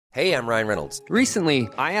Hey, I'm Ryan Reynolds. Recently,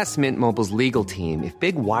 I asked Mint Mobile's legal team if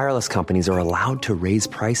big wireless companies are allowed to raise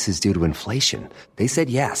prices due to inflation. They said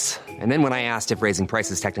yes. And then when I asked if raising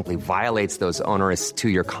prices technically violates those onerous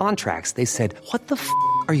two-year contracts, they said, "What the f***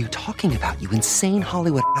 are you talking about, you insane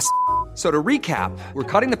Hollywood ass?" So to recap, we're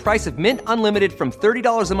cutting the price of Mint Unlimited from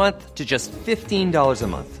 $30 a month to just $15 a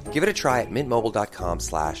month. Give it a try at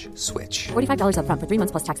mintmobile.com/switch. $45 up front for 3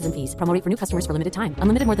 months plus taxes and fees. Promo rate for new customers for limited time.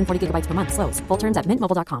 Unlimited more than 40 gigabytes per month. Slows full terms at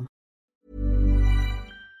mintmobile.com.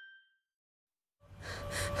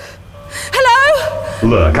 Hello?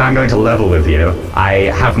 Look, I'm going to level with you.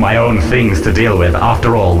 I have my own things to deal with.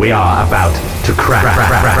 After all, we are about to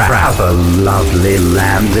have a lovely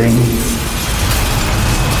landing.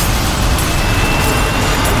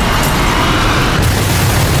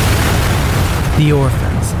 The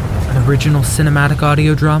Orphans, an original cinematic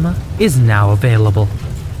audio drama, is now available.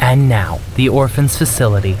 And now, The Orphans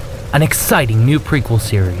Facility, an exciting new prequel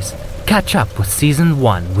series. Catch up with Season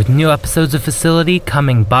 1 with new episodes of Facility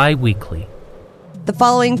coming bi-weekly. The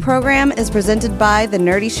following program is presented by the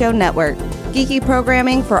Nerdy Show Network, geeky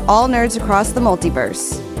programming for all nerds across the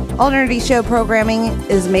multiverse. All Nerdy Show programming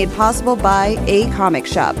is made possible by A Comic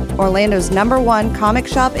Shop, Orlando's #1 comic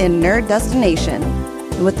shop and nerd destination,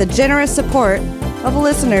 and with the generous support of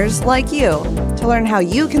listeners like you. To learn how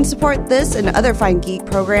you can support this and other fine geek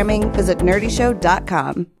programming, visit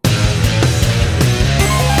nerdyshow.com.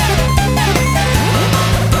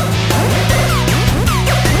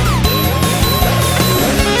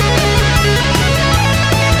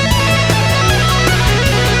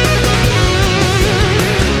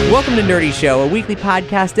 Welcome to Nerdy Show, a weekly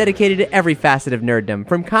podcast dedicated to every facet of nerddom,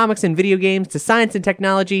 from comics and video games to science and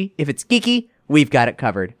technology. If it's geeky, we've got it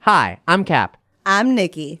covered. Hi, I'm Cap. I'm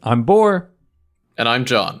Nikki. I'm Boar. And I'm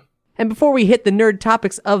John. And before we hit the nerd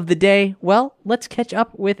topics of the day, well, let's catch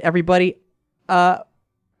up with everybody.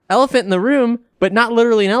 Elephant in the room, but not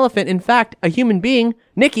literally an elephant. In fact, a human being.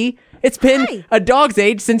 Nikki, it's been a dog's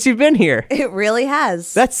age since you've been here. It really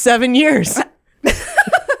has. That's 7 years.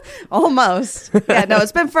 Almost. Yeah, no,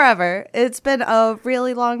 it's been forever. It's been a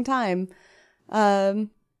really long time.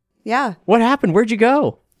 Yeah. What happened? Where'd you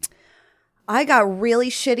go? I got really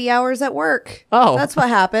shitty hours at work. Oh. That's what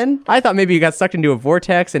happened. I thought maybe you got sucked into a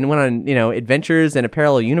vortex and went on, adventures in a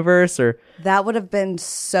parallel universe or... That would have been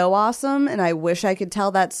so awesome, and I wish I could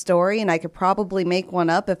tell that story, and I could probably make one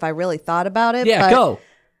up if I really thought about it. Yeah, but go.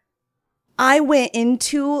 I went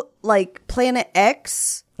into, Planet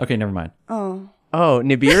X. Okay, never mind. Oh,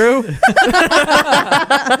 Nibiru?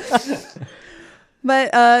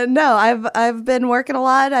 But no, I've been working a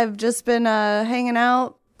lot. I've just been hanging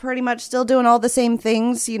out, pretty much still doing all the same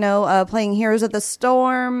things, playing Heroes of the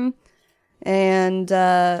Storm and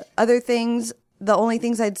other things. The only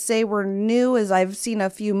things I'd say were new is I've seen a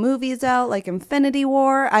few movies out, like Infinity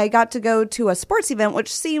War. I got to go to a sports event,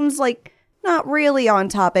 which seems like not really on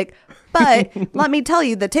topic, but let me tell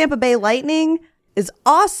you, the Tampa Bay Lightning is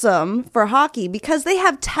awesome for hockey because they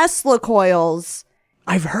have Tesla coils.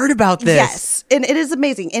 I've heard about this. Yes, and it is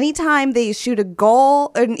amazing. Anytime they shoot a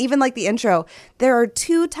goal, and even like the intro, there are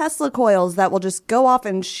 2 Tesla coils that will just go off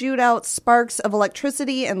and shoot out sparks of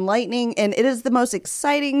electricity and lightning, and it is the most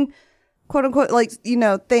exciting, quote unquote,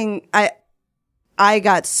 thing. I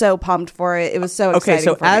got so pumped for it. It was so exciting. Okay,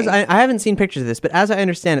 so for as me. I haven't seen pictures of this, but as I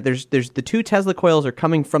understand it, there's the 2 Tesla coils are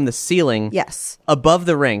coming from the ceiling. Yes. Above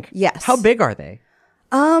the rink. Yes. How big are they?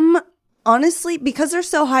 Honestly, because they're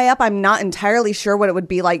so high up, I'm not entirely sure what it would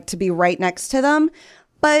be like to be right next to them,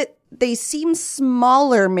 but they seem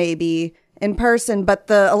smaller maybe in person, but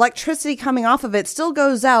the electricity coming off of it still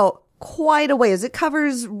goes out quite a ways. It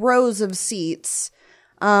covers rows of seats.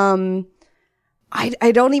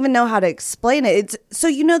 I don't even know how to explain it. It's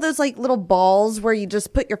so those little balls where you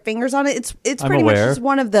just put your fingers on it. It's pretty much just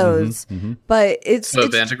one of those, but it's a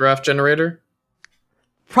Van de Graaff generator.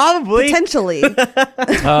 Probably. Potentially.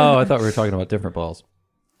 Oh, I thought we were talking about different balls.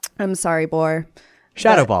 I'm sorry, Boar.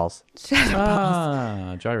 Shadow balls.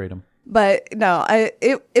 Gyrate them. But no,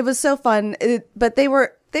 it was so fun. But they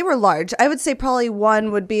were large. I would say probably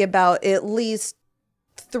one would be about at least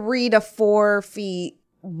 3 to 4 feet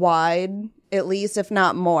wide, at least, if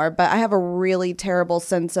not more. But I have a really terrible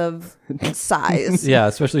sense of size. Yeah,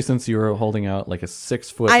 especially since you were holding out like a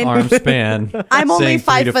 6-foot arm span. I'm only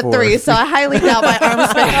 5'3", so I highly doubt my arm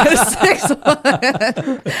span is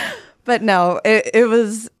 6'1". But no, it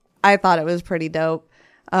was. I thought it was pretty dope.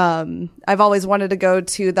 I've always wanted to go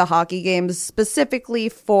to the hockey games specifically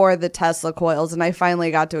for the Tesla coils, and I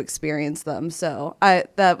finally got to experience them. So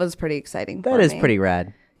that was pretty exciting. That is pretty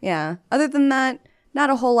rad. Yeah. Other than that, not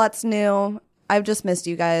a whole lot's new. I've just missed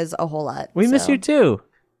you guys a whole lot. We miss you too.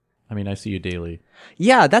 I mean, I see you daily.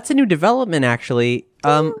 Yeah, that's a new development, actually.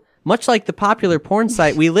 Much like the popular porn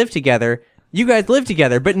site We Live Together, you guys live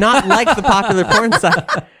together, but not like the popular porn site.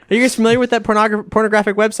 Are you guys familiar with that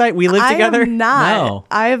pornographic website, We Live Together? I am not. No.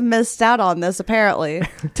 I have missed out on this, apparently.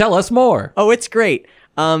 Tell us more. Oh, it's great.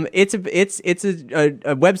 It's a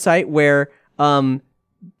website where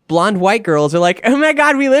blonde white girls are like, oh my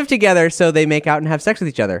God, we live together. So they make out and have sex with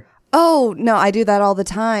each other. Oh, no, I do that all the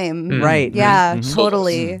time. Right. Yeah,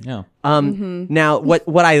 totally. Yeah. Now,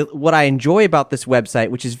 what I enjoy about this website,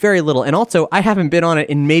 which is very little, and also I haven't been on it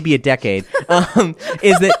in maybe a decade,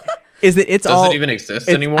 is that it's Does it even exist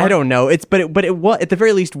anymore? I don't know. But it was, at the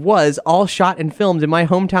very least, was all shot and filmed in my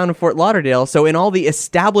hometown of Fort Lauderdale. So in all the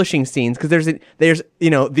establishing scenes, because there's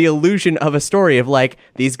the illusion of a story of like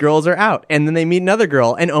these girls are out and then they meet another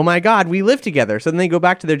girl and oh my God, we live together. So then they go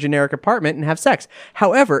back to their generic apartment and have sex.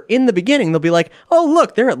 However, in the beginning, they'll be like, oh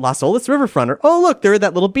look, they're at Las Olas Riverfront, or oh look, they're at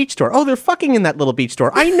that little beach store. Oh, they're fucking in that little beach store.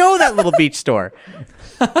 I know that little beach store.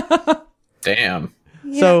 Damn.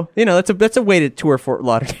 So that's a way to tour Fort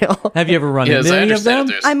Lauderdale. Have you ever run Yeah, into as I any of understand them?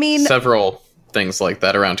 it, there's I mean- several things like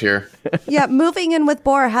that around here. Yeah, moving in with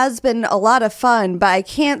Bor has been a lot of fun, but I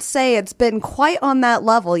can't say it's been quite on that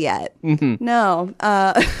level yet. Mm-hmm. No.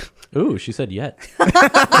 Ooh, she said yet. Maybe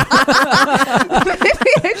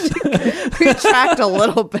I should retract a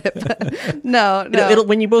little bit, but no. It'll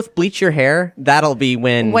when you both bleach your hair, that'll be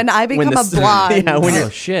when I become a blonde. Yeah, Oh,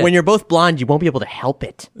 shit. when you're both blonde, you won't be able to help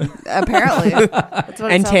it. Apparently. That's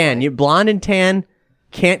what it And sounds tan, like. you blonde and tan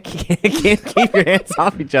can't keep your hands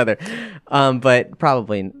off each other. But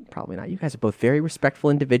probably not. You guys are both very respectful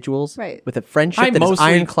individuals, Right. with a friendship that is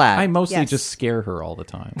ironclad. I mostly Yes. just scare her all the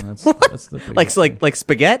time. That's the pretty like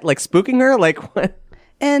spaghetti, like spooking her, like what?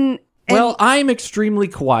 And Well, I'm extremely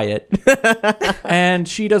quiet, and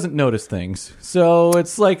she doesn't notice things. So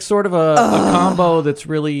it's like sort of a combo that's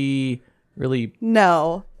really, really.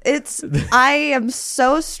 no, I am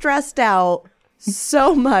so stressed out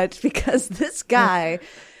so much because this guy,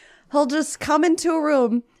 he'll just come into a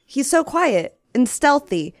room. He's so quiet and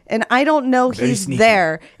stealthy, and I don't know he's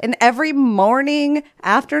there. And every morning,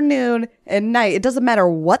 afternoon, and night, it doesn't matter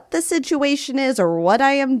what the situation is or what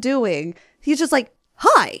I am doing. He's just like,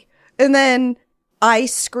 hi. And then I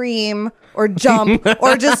scream or jump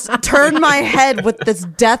or just turn my head with this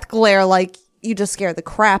death glare like you just scared the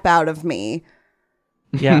crap out of me.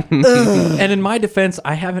 Yeah. And in my defense,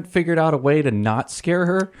 I haven't figured out a way to not scare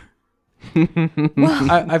her.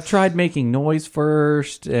 I've tried making noise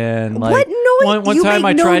first, and like What noise? one You time I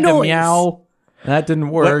make no tried to noise. meow. That didn't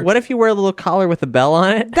work. What if you wear a little collar with a bell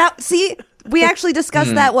on it? See, we actually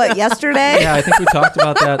discussed that, yesterday? Yeah, I think we talked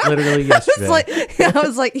about that literally yesterday. I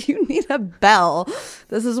was like, you need a bell.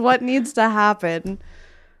 This is what needs to happen.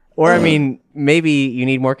 Or I mean, maybe you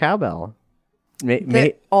need more cowbell.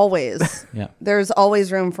 Always. Yeah. There's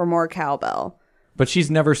always room for more cowbell. But she's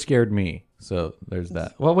never scared me. So there's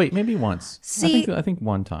that. Well, wait, maybe once. See- I think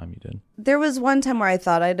one time you did. There was one time where I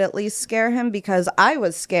thought I'd at least scare him because I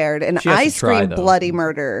was scared and She has I to try, screamed though. bloody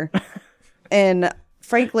murder. And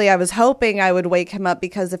frankly, I was hoping I would wake him up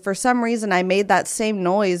because if for some reason I made that same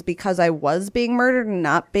noise because I was being murdered and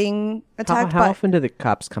not being attacked How by... often do the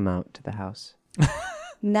cops come out to the house?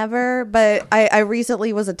 Never, but I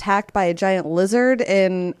recently was attacked by a giant lizard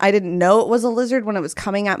and I didn't know it was a lizard when it was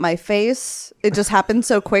coming at my face. It just happened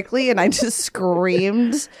so quickly and I just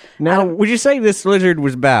screamed. Now, would you say this lizard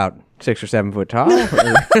was about 6 or 7 foot tall?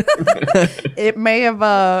 It may have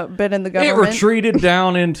been in the It government. retreated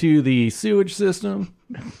down into the sewage system.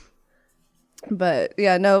 But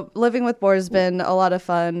yeah, no, living with Boar has been a lot of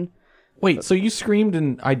fun. Wait, so you screamed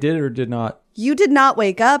and I did or did not? You did not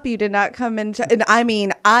wake up. You did not come in. And I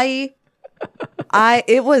mean, it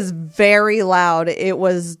was very loud. It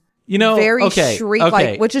was very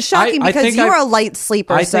shriek-like, which is shocking because you are a light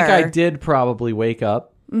sleeper, I sir. think I did probably wake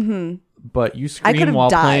up. Mm-hmm. But you scream could've while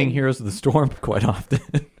died. playing Heroes of the Storm quite often.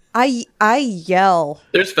 I yell.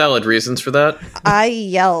 There's valid reasons for that. I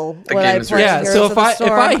yell when I game is play Yeah, Heroes so of if the I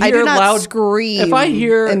Storm. hear do not loud scream, if I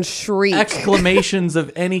hear and shriek, exclamations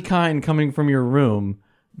of any kind coming from your room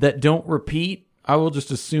that don't repeat, I will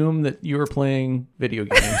just assume that you are playing video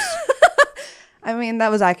games. I mean, that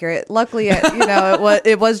was accurate. Luckily,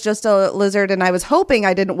 it was just a lizard, and I was hoping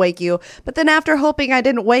I didn't wake you. But then after hoping I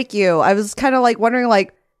didn't wake you, I was kind of like wondering,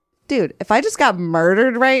 like, dude, if I just got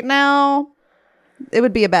murdered right now, it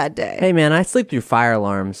would be a bad day. Hey, man, I sleep through fire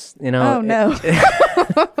alarms. Oh no.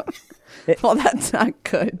 Well, that's not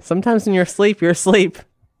good. Sometimes when you're asleep, you're asleep.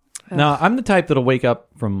 No, I'm the type that'll wake up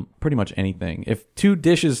from pretty much anything. If two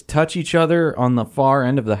dishes touch each other on the far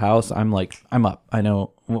end of the house, I'm like, I'm up. I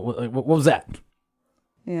know. What was that?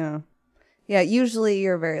 Yeah. Yeah, usually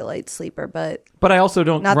you're a very light sleeper, but But I also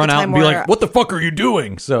don't Not the run out time and be where- like, "What the fuck are you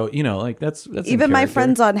doing?" So like that's in even my character.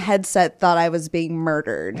 friends on headset thought I was being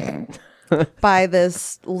murdered by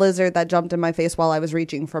this lizard that jumped in my face while I was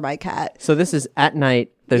reaching for my cat. So this is at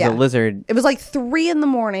night. There's Yeah. a lizard. It was like 3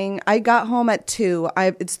 a.m. I got home at 2.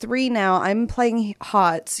 It's 3 now. I'm playing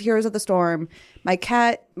HOTS, Heroes of the Storm. My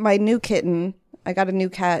cat, my new kitten. I got a new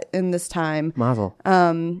cat in this time. Mazel.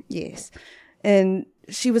 Yes. And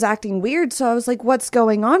she was acting weird, so I was like, what's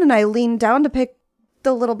going on? And I leaned down to pick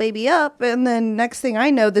the little baby up, and then next thing I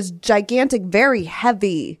know, this gigantic, very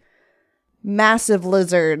heavy, massive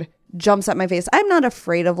lizard jumps at my face. I'm not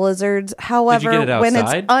afraid of lizards. Did However, you get it when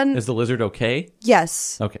outside? it's Is the lizard okay?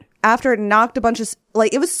 yes. Okay. After it knocked a bunch of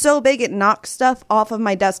it was so big it knocked stuff off of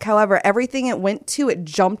my desk. However, everything it went to, it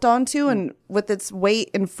jumped onto, and with its weight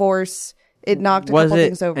and force, it knocked a Was couple it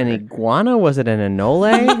things over. an iguana? Was it an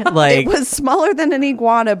anole? Like It was smaller than an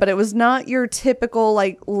iguana, but it was not your typical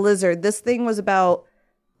like lizard. This thing was about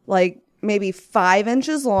like maybe 5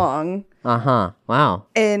 inches long Wow.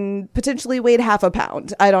 and potentially weighed half a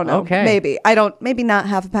pound. I don't know. Okay. Maybe not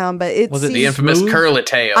half a pound, but it Was it seemed- The infamous Smooth?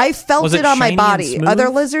 curlitail. I felt Was it it on my shiny and body. smooth? Other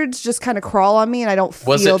lizards just kind of crawl on me and I don't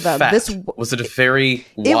Was feel it them. fat? This Was it a very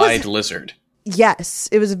It was- wide lizard? yes,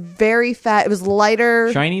 it was very fat. It was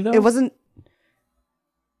lighter. Shiny, though? It wasn't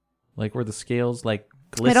Like were the scales like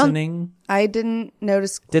glistening? I didn't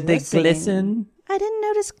notice Did they glistening. glisten? I didn't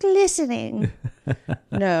notice glistening.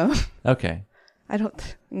 No. Okay. I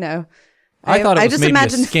don't. No, I thought it I was just maybe a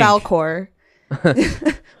imagined skink. Falcor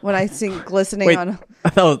when I see glistening Wait. on.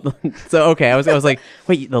 Oh, so okay. I was like,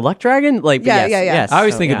 wait, the luck dragon? Like, Yeah, yes, yeah. yes. I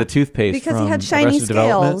always So, think yeah. of the toothpaste Because from he had shiny Arrested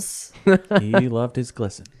Development. scales. He loved his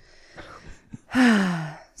glisten.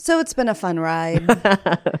 So it's been a fun ride.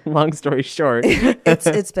 Long story short,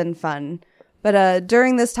 It's been fun. But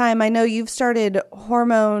during this time, I know you've started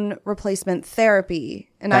hormone replacement therapy,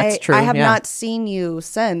 and That's true, I have yeah. not seen you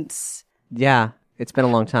since. yeah, it's been a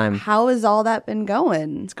long time. How has all that been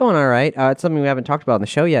going? It's going all right. It's something we haven't talked about on the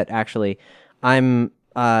show yet. Actually, I'm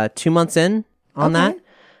 2 months in on Okay. that,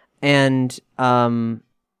 and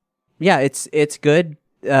yeah, it's good.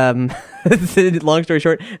 Long story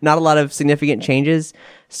short, not a lot of significant changes.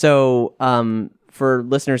 So for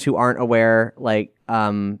listeners who aren't aware, like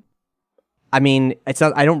I mean, it's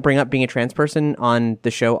not. I don't bring up being a trans person on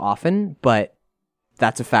the show often, but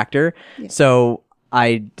that's a factor. So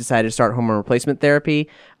I decided to start hormone replacement therapy,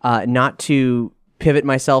 not to pivot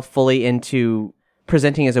myself fully into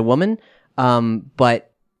presenting as a woman,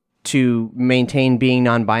 but to maintain being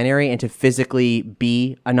non-binary and to physically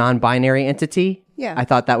be a non-binary entity. Yeah. I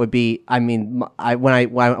thought that would be. I mean, when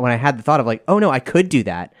I had the thought of like, oh no, I could do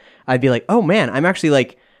that. I'd be like, oh man, I'm actually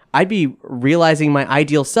like. I'd be realizing my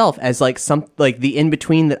ideal self as like the in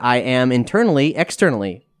between that I am internally,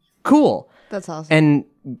 externally. Cool. That's awesome. And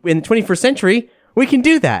in the 21st century, we can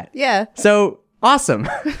do that. Yeah. So awesome.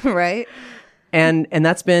 Right. and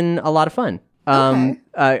that's been a lot of fun.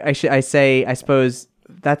 I suppose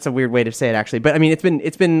that's a weird way to say it actually, but I mean, it's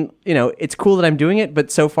been, it's cool that I'm doing it,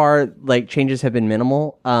 but so far like changes have been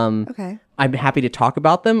minimal. Okay. I'm happy to talk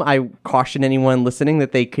about them. I caution anyone listening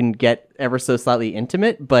that they can get ever so slightly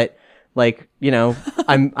intimate, but like,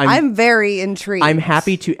 I'm very intrigued. I'm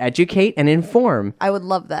happy to educate and inform. I would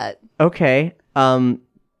love that. Okay.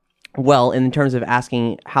 Well, in terms of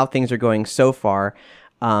asking how things are going so far,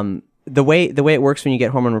 the way it works when you get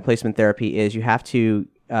hormone replacement therapy is you have to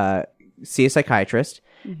see a psychiatrist,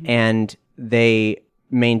 and they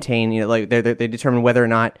maintain, they determine whether or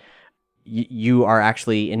not you are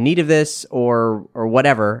actually in need of this or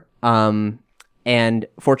whatever. And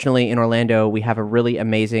fortunately in Orlando, we have a really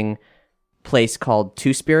amazing place called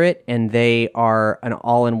Two Spirit, and they are an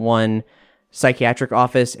all-in-one psychiatric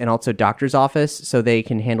office and also doctor's office. So they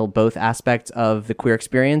can handle both aspects of the queer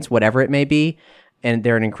experience, whatever it may be. And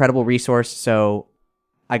they're an incredible resource. So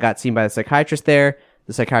I got seen by the psychiatrist there.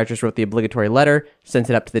 The psychiatrist wrote the obligatory letter, sent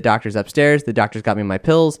it up to the doctors upstairs. The doctors got me my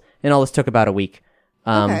pills, and all this took about a week.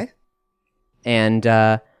 Okay. And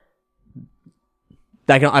I'm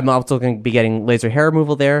also going to be getting laser hair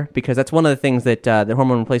removal there, because that's one of the things that the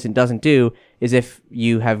hormone replacement doesn't do. Is if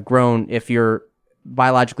you have grown, if you're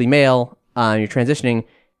biologically male, you're transitioning,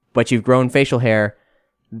 but you've grown facial hair,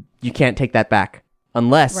 you can't take that back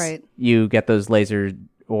unless Right. you get those lasers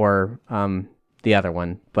or the other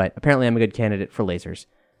one. But apparently, I'm a good candidate for lasers.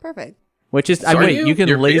 Perfect. Which is, So Wait, you can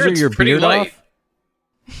your laser beard's your pretty beard light.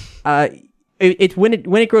 off? when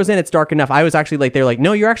it grows in, it's dark enough. I was actually like, they're like,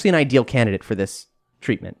 no, you're actually an ideal candidate for this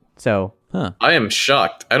treatment. So, I am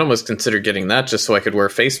shocked. I'd almost consider getting that just so I could wear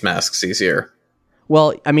face masks easier.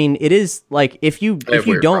 Well, I mean, it is like if you have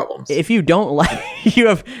weird don't problems. if you don't like you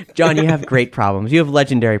have John, you have great problems. You have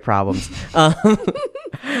legendary problems. I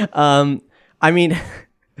mean,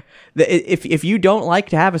 if you don't like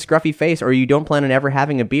to have a scruffy face or you don't plan on ever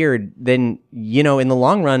having a beard, then in the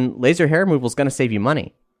long run, laser hair removal is going to save you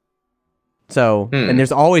money. So, and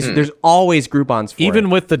there's always Groupons for Even it.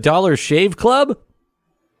 with the Dollar Shave Club?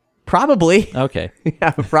 Probably. Okay.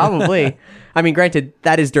 Yeah, probably. I mean, granted,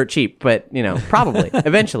 that is dirt cheap, but probably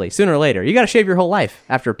eventually, sooner or later, you got to shave your whole life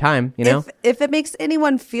after time. If it makes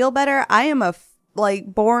anyone feel better, I am a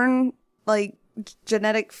born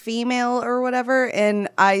genetic female or whatever, and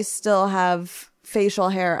I still have facial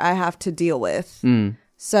hair I have to deal with.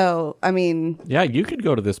 So, I mean, Yeah, you could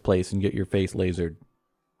go to this place and get your face lasered.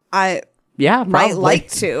 Yeah, probably. might like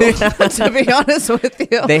to be honest with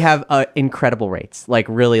you. They have incredible rates, like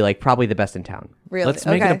really, probably the best in town. Really? Let's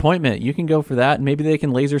make an Okay. appointment. You can go for that, and maybe they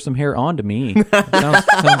can laser some hair onto me.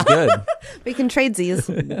 sounds good. We can trade these.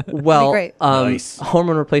 Well, great. Nice.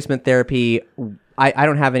 Hormone replacement therapy. I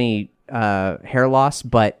don't have any hair loss,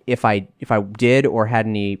 but if I did or had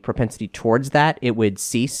any propensity towards that, it would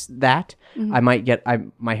cease that. I might get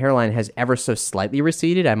my hairline has ever so slightly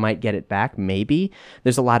receded. I might get it back, maybe.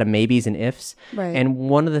 There's a lot of maybes and ifs. Right. And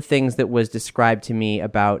one of the things that was described to me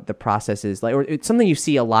about the process is or it's something you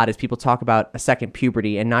see a lot is people talk about a second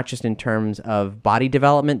puberty, and not just in terms of body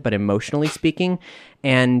development, but emotionally speaking.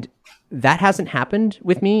 And that hasn't happened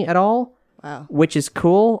with me at all. Wow. Which is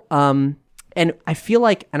cool. And I feel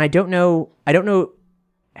like, and I don't know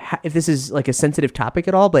if this is like a sensitive topic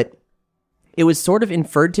at all, but it was sort of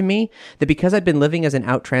inferred to me that because I've been living as an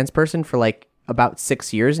out trans person for about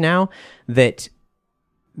 6 years now, that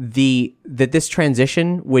this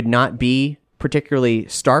transition would not be particularly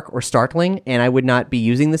stark or startling, and I would not be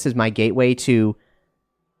using this as my gateway to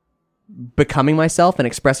becoming myself and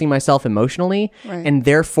expressing myself emotionally, Right. and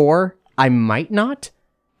therefore I might not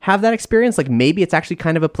have that experience. Like maybe it's actually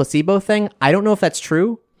kind of a placebo thing. I don't know if that's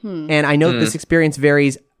true, and I know that this experience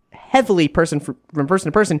varies heavily from person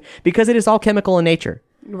to person because it is all chemical in nature,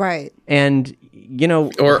 Right. and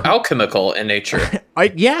Or alchemical in nature.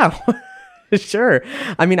 yeah. Sure.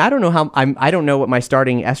 I mean, I don't know I don't know what my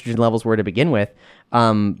starting estrogen levels were to begin with.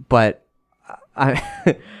 But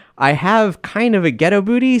I have kind of a ghetto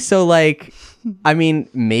booty. So I mean,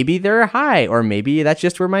 maybe they're high, or maybe that's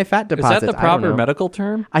just where my fat Is deposits. that the I don't proper know. medical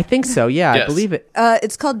term? I think so. Yeah, I Yes. believe it.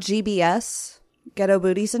 It's called GBS, ghetto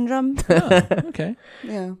booty syndrome. Okay.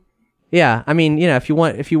 Yeah. Yeah. I mean, if you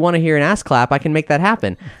want to hear an ass clap, I can make that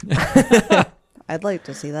happen. I'd like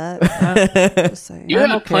to see that. Just saying. You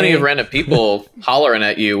had plenty of random people hollering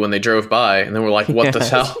at you when they drove by, and then we're like, what the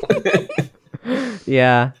hell?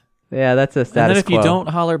 Yeah. Yeah. That's a status And then if you quo. don't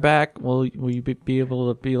holler back, will you be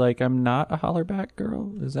able to be like, I'm not a holler back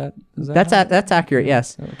girl? Is that That's accurate.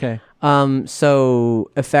 Yes. okay?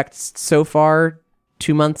 So effects so far,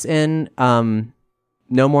 2 months in,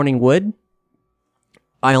 no morning wood.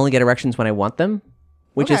 I only get erections when I want them,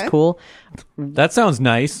 which is Okay. cool. That sounds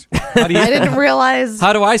nice. How do you? I didn't realize.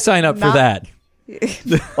 How do I sign up for Not- that?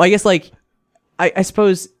 Well, I guess I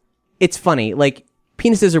suppose it's funny.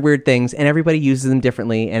 Penises are weird things, and everybody uses them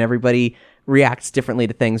differently, and everybody reacts differently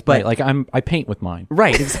to things. But Right, I paint with mine.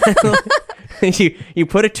 right, exactly. you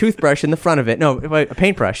put a toothbrush in the front of it. No, a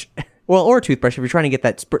paintbrush. Well, or a toothbrush if you're trying to get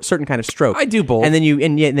that certain kind of stroke. I do both. And then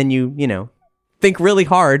you think really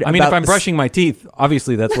hard. I mean, if about I'm brushing my teeth,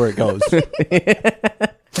 obviously that's where it goes.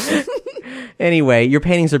 Anyway, your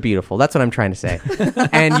paintings are beautiful. That's what I'm trying to say.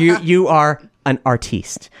 And you are an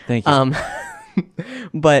artiste. Thank you.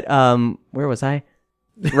 But where was I?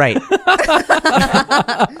 Right.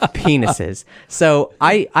 Penises. So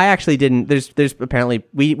I actually didn't. There's apparently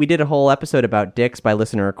we did a whole episode about dicks by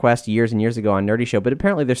listener request years and years ago on Nerdy Show, but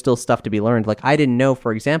apparently there's still stuff to be learned. I didn't know,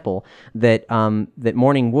 for example, that that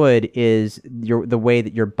morning wood is the way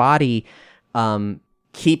that your body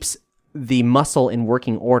keeps the muscle in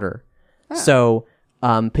working order. So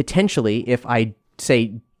potentially, if I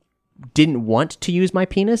say didn't want to use my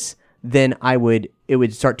penis, then it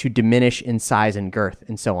would start to diminish in size and girth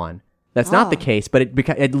and so on. That's not the case, but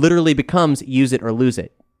it literally becomes use it or lose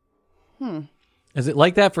it. Is it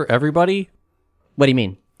like that for everybody? What do you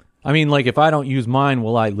mean? I mean, if I don't use mine,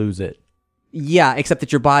 will I lose it? Yeah, except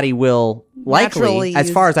that your body will likely, Naturally as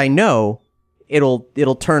use- far as I know,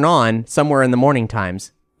 it'll turn on somewhere in the morning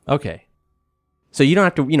times. Okay. So you don't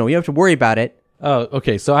have to, you don't have to worry about it. Oh,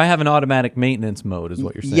 okay. So I have an automatic maintenance mode, is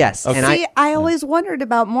what you're saying? Yes, Okay. and See, I always wondered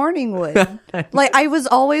about morning wood. I was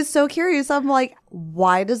always so curious. I'm like,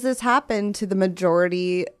 why does this happen to the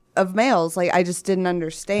majority of males? I just didn't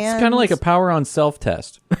understand. It's kind of like a power on self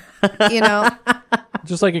test.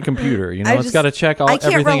 Just like a computer, you know, I it's just- got to check I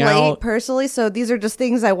can't everything relate out. personally, so these are just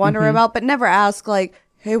things I wonder about, but never ask like,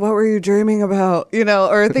 "Hey, what were you dreaming about?" You know,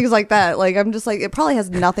 or things like that. Like I'm just like, it probably has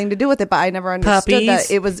nothing to do with it, but I never understood Puppies?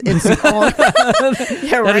 that it was its own.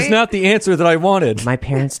 Yeah, right. That is not the answer that I wanted. My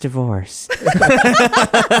parents divorced.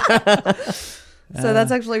 So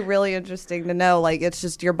that's actually really interesting to know. Like it's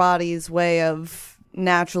just your body's way of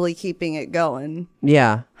naturally keeping it going.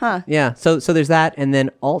 Yeah. Huh. Yeah. So there's that, and then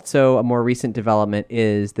also a more recent development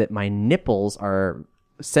is that my nipples are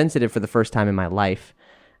sensitive for the first time in my life.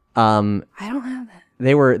 I don't have that.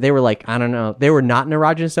 They were like, I don't know, they were not an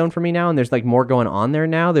erogenous zone for me now, and there's like more going on there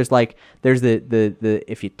now. There's the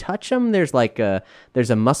if you touch them, there's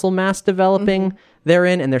a muscle mass developing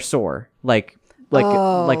therein, and they're sore, like a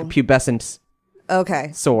pubescent Okay.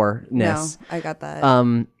 soreness. No, I got that.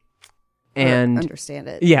 And understand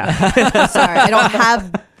it. yeah. Sorry, I don't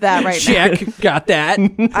have that right Check, got that.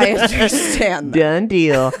 now. I understand that. Done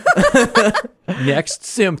deal. Next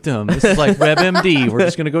symptom. This is like WebMD. We're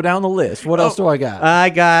just going to go down the list. What else do I got? I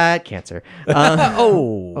got cancer.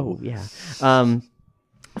 Oh, Yeah.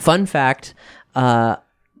 Fun fact,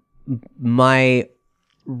 my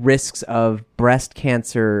risks of breast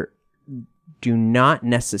cancer do not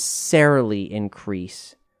necessarily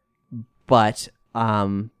increase, but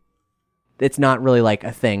it's not really like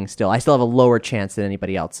a thing still. I still have a lower chance than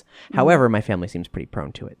anybody else. However, my family seems pretty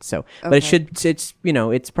prone to it. So, but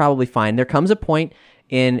it's probably fine. There comes a point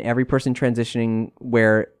in every person transitioning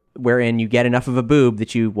wherein you get enough of a boob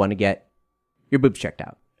that you want to get your boobs checked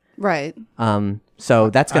out. Right. So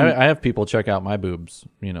that's gonna I have people check out my boobs,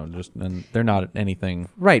 you know, and they're not anything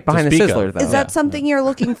right behind to the speak sizzler of. though. Is that something you're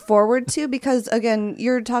looking forward to? Because again,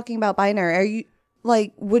 you're talking about binary. Are you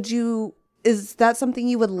like, is that something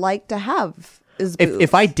you would like to have?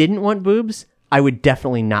 If I didn't want boobs, I would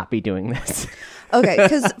definitely not be doing this. Okay,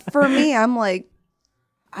 because for me, I'm like,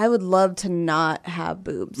 I would love to not have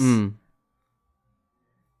boobs.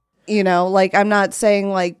 You know, like I'm not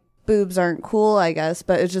saying like boobs aren't cool, I guess,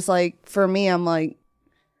 but it's just like for me, I'm like,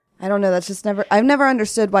 I don't know. I've never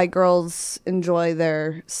understood why girls enjoy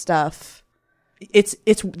their stuff. This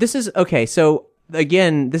is okay. So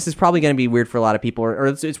again, this is probably going to be weird for a lot of people, or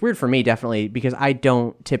it's weird for me definitely, because I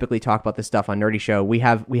don't typically talk about this stuff on Nerdy Show. We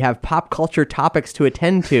have pop culture topics to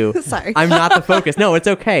attend to. Sorry. I'm not the focus. No, it's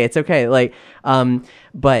okay. It's okay. Like,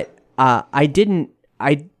 but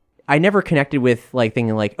I never connected with like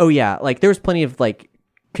thinking like, oh yeah, like there was plenty of like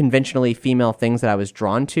conventionally female things that I was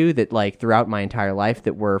drawn to that like throughout my entire life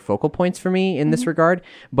that were focal points for me in this regard.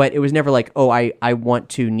 But it was never like, oh, I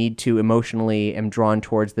need to emotionally am drawn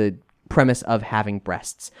towards the premise of having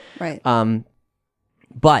breasts. Right.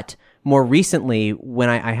 But more recently, when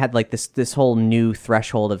I had like this whole new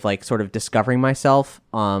threshold of like sort of discovering myself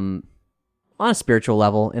on a spiritual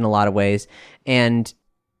level in a lot of ways, and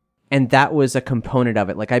that was a component of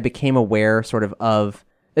it. Like I became aware sort of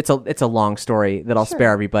it's a long story that I'll spare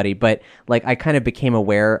everybody, but like I kind of became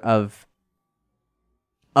aware of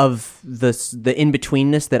the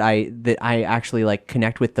in-betweenness that I actually like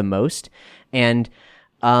connect with the most, and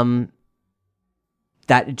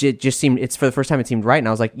that just seemed, it's for the first time it seemed right, and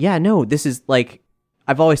I was like, yeah, no, this is like,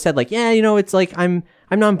 I've always said like, yeah, you know, it's like I'm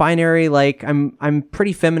non-binary, like I'm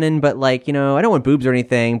pretty feminine, but like, you know, I don't want boobs or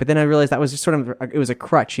anything. But then I realized that was just sort of, it was a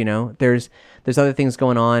crutch, you know. There's other things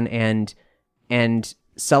going on, and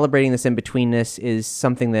celebrating this in-betweenness is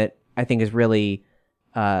something that I think is really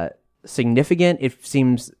significant. It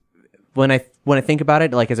seems, when I think about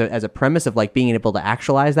it, like as a premise of like being able to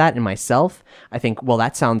actualize that in myself, I think, well,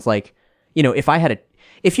 that sounds like, you know,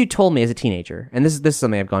 if you told me as a teenager, and this is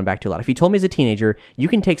something I've gone back to a lot, if you told me as a teenager, you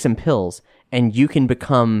can take some pills and you can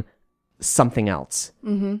become something else,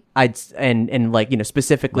 and like, you know,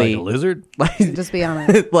 specifically like a lizard. Just be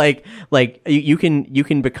honest. like you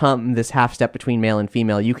can become this half step between male and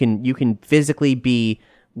female. You can physically be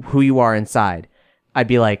who you are inside. I'd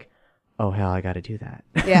be like, oh hell, I got to do that.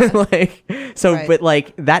 Yeah. Like, so, Right. but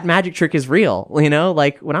like that magic trick is real, you know.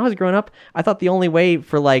 Like when I was growing up, I thought the only way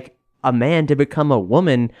for like a man to become a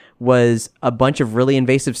woman was a bunch of really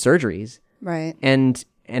invasive surgeries. Right. And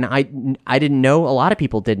I didn't know, a lot of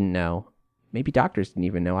people didn't know. Maybe doctors didn't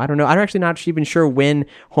even know. I don't know. I'm actually not even sure when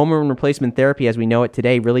hormone replacement therapy as we know it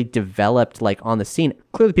today really developed like on the scene.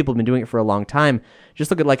 Clearly people have been doing it for a long time.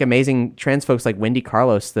 Just look at like amazing trans folks like Wendy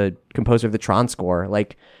Carlos, the composer of the Tron score.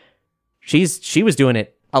 Like she was doing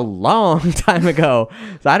it a long time ago.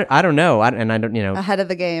 So I don't know. I don't, you know. Ahead of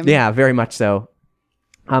the game. Yeah, very much so.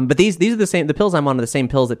 But these are the pills I'm on are the same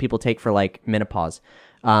pills that people take for like menopause.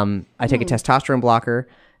 I take a testosterone blocker,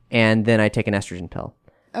 and then I take an estrogen pill.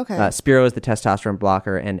 Okay. Spiro is the testosterone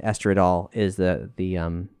blocker, and Estriadol is the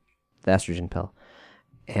estrogen pill.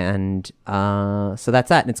 And so that's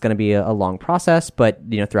that. And it's going to be a long process, but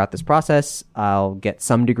throughout this process, I'll get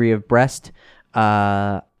some degree of breast.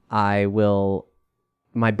 My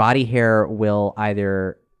body hair will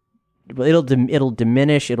either it'll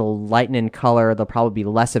diminish, it'll lighten in color. There'll probably be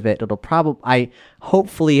less of it.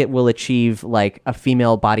 Hopefully it will achieve like a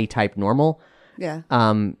female body type normal. Yeah.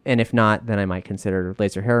 And if not, then I might consider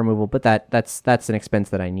laser hair removal. But that's an expense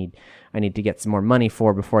that I need to get some more money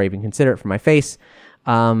for before I even consider it for my face.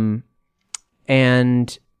 And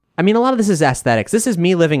I mean, a lot of this is aesthetics. This is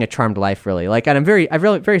me living a charmed life, really. Like, and I'm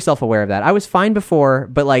very self-aware of that. I was fine before,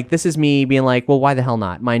 but like, this is me being like, well, why the hell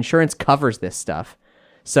not? My insurance covers this stuff.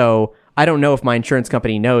 So I don't know if my insurance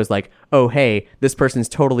company knows, like, oh, hey, this person's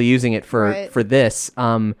totally using it for this.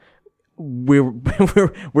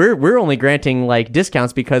 We're only granting like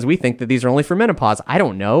discounts because we think that these are only for menopause. I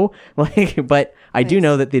don't know, like, but I do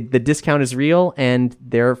know that the discount is real and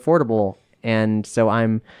they're affordable, and so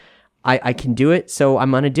I can do it, so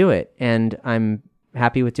I'm gonna do it, and I'm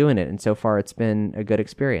happy with doing it. And so far, it's been a good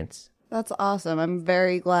experience. That's awesome. I'm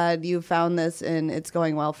very glad you found this and it's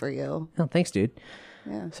going well for you. Oh, thanks, dude.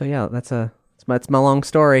 Yeah. So yeah, that's my long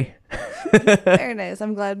story. Very nice.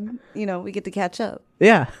 I'm glad we get to catch up.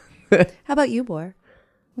 Yeah. How about you, Bor?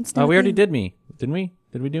 We already did me, didn't we?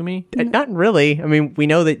 Did we do me? Not really. I mean, we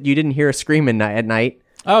know that you didn't hear a scream at night.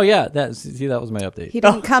 Oh yeah, that was my update. He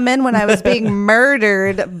didn't come in when I was being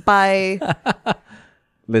murdered by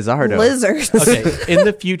Lizardo. lizards. Okay, in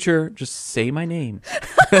the future, just say my name,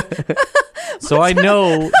 so I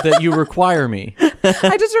know that you require me.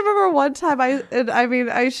 I just remember one time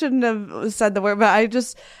I shouldn't have said the word, but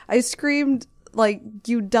I screamed like,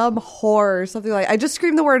 you dumb whore, or something like. I just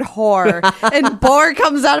screamed the word whore, and Bor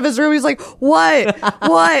comes out of his room. He's like, what?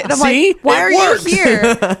 And I'm like, why are you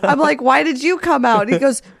here? I'm like, why did you come out? And he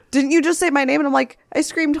goes, didn't you just say my name? And I'm like, I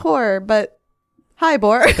screamed whore, but hi,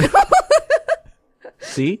 Bor.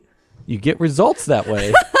 See, you get results that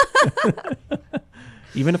way.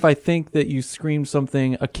 Even if I think that you screamed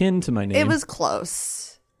something akin to my name. It was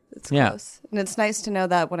close. It's close. And it's nice to know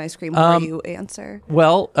that when I scream whore, you answer.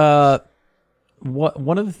 Well,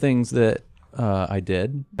 one of the things that I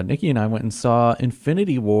did, Nikki and I went and saw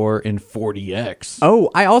Infinity War in 40X. Oh,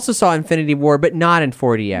 I also saw Infinity War, but not in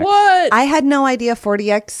 40X. What? I had no idea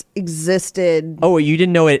 40X existed. Oh, you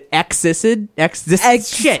didn't know it existed?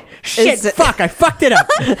 Shit. Fuck, I fucked it up.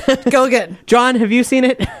 Go again. John, have you seen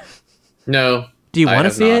it? No. Do you want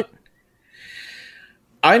to see it?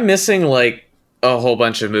 I'm missing like a whole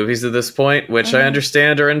bunch of movies at this point, which I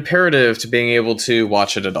understand are imperative to being able to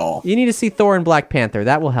watch it at all. You need to see Thor and Black Panther.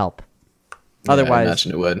 That will help. Yeah, Otherwise, I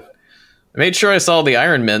imagine it would. I made sure I saw the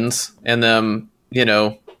Iron Mans and them,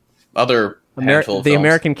 other handful of the films.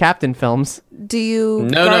 American Captain films. Do you?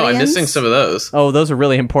 No, I'm missing some of those. Oh, those are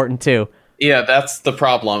really important too. Yeah, that's the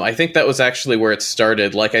problem. I think that was actually where it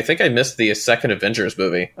started. Like, I think I missed the second Avengers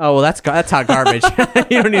movie. Oh, well, that's hot garbage.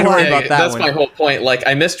 You don't need to worry about that that's one. my whole point. Like,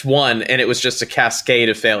 I missed one, and it was just a cascade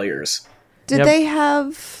of failures. Did they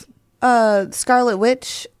have Scarlet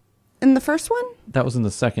Witch in the first one? That was in the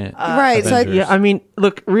second. Right. So Avengers. Yeah, I mean,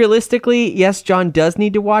 look, realistically, yes, John does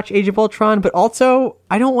need to watch Age of Ultron, but also,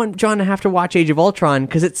 I don't want John to have to watch Age of Ultron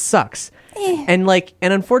because it sucks. And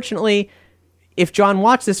unfortunately, if John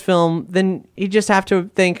watched this film, then he'd just have to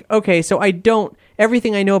think, okay, so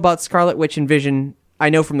everything I know about Scarlet Witch and Vision, I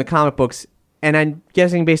know from the comic books, and I'm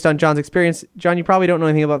guessing based on John's experience, John, you probably don't know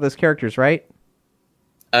anything about those characters, right?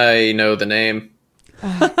 I know the name.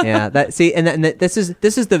 Yeah, this is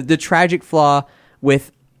the tragic flaw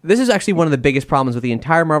with. This is actually one of the biggest problems with the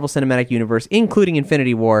entire Marvel Cinematic Universe, including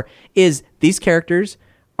Infinity War, is these characters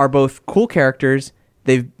are both cool characters.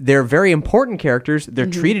 They're very important characters. They're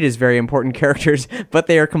treated as very important characters, but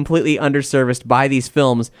they are completely underserviced by these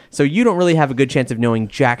films. So you don't really have a good chance of knowing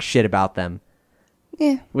jack shit about them.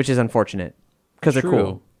 Yeah. Which is unfortunate because they're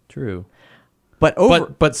cool. True.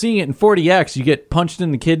 But seeing it in 40X, you get punched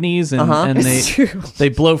in the kidneys and they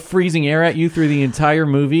blow freezing air at you through the entire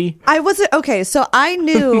movie. I wasn't okay. So I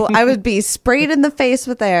knew I would be sprayed in the face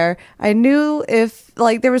with air. I knew if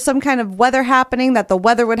there was some kind of weather happening, that the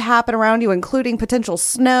weather would happen around you, including potential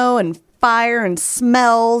snow and fire and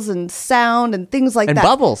smells and sound and things like that.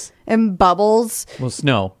 And bubbles. Well,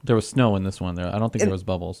 snow. There was snow in this one. I don't think there was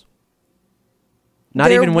bubbles. Not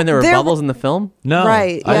even when there were bubbles in the film? No.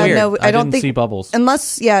 Right. Yeah, no, I don't didn't see bubbles.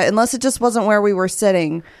 Unless it just wasn't where we were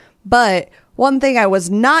sitting. But one thing I was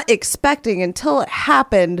not expecting until it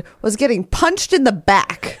happened was getting punched in the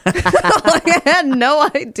back. I had no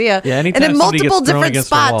idea. Yeah, anytime and in somebody multiple gets thrown different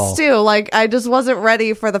against a wall. spots too. I just wasn't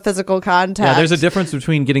ready for the physical contact. Yeah, there's a difference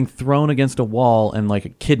between getting thrown against a wall and a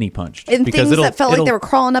kidney punched. And things that felt like they were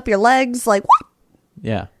crawling up your legs. Like, what?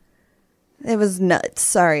 Yeah. It was nuts.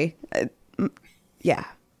 Sorry. Yeah.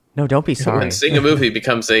 No, don't be sorry. When seeing a movie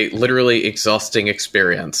becomes a literally exhausting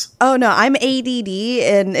experience. Oh no, I'm ADD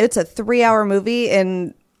and it's a 3-hour movie,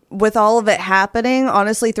 and with all of it happening,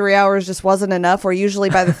 honestly, 3 hours just wasn't enough. Where usually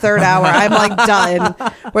by the third hour, I'm like done.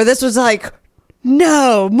 Where this was like,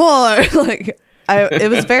 no more.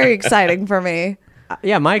 It was very exciting for me.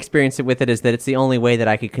 Yeah, my experience with it is that it's the only way that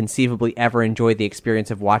I could conceivably ever enjoy the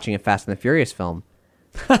experience of watching a Fast and the Furious film.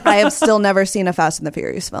 I have still never seen a Fast and the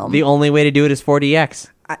Furious film. The only way to do it is 4DX.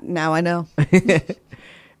 Now I know.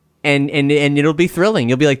 and it'll be thrilling.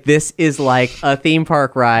 You'll be like, this is like a theme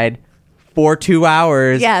park ride for 2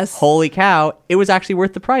 hours. Yes. Holy cow. It was actually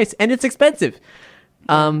worth the price, and it's expensive.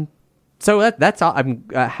 So that's all.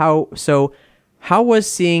 How was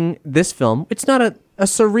seeing this film? It's not a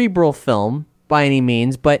cerebral film by any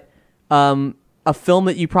means, but a film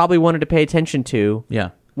that you probably wanted to pay attention to.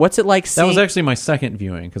 Yeah. What's it like seeing... That was actually my second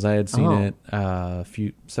viewing because I had seen it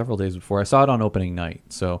several days before. I saw it on opening night.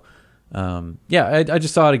 So, I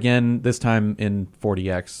just saw it again, this time in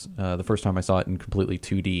 4DX. The first time I saw it in completely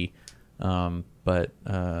 2D.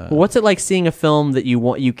 What's it like seeing a film that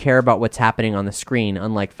you care about what's happening on the screen,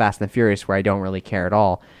 unlike Fast and the Furious, where I don't really care at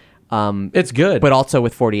all? It's good. But also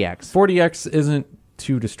with 4DX. 4DX isn't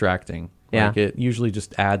too distracting. Yeah. Like it usually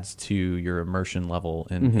just adds to your immersion level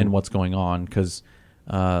in what's going on because...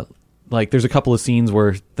 like there's a couple of scenes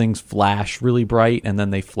where things flash really bright and then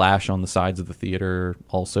they flash on the sides of the theater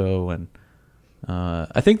also, and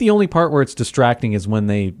I think the only part where it's distracting is when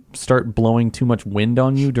they start blowing too much wind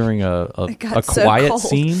on you during a quiet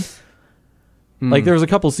scene. Like there was a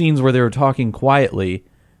couple scenes where they were talking quietly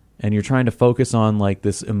and you're trying to focus on like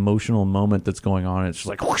this emotional moment that's going on, and it's just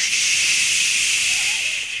like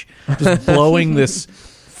whoosh, just blowing this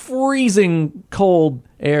freezing cold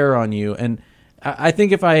air on you. And I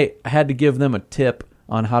think if I had to give them a tip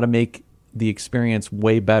on how to make the experience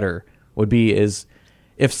way better would be is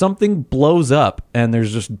if something blows up and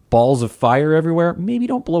there's just balls of fire everywhere, maybe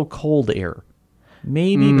don't blow cold air.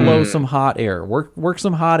 Maybe blow some hot air. Work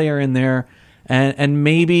some hot air in there, and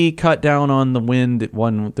maybe cut down on the wind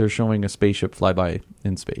when they're showing a spaceship fly by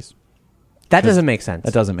in space. That doesn't make sense.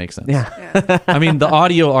 That doesn't make sense. Yeah. I mean, the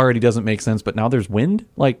audio already doesn't make sense, but now there's wind?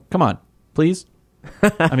 Like, come on, please.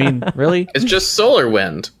 I mean, really? It's just solar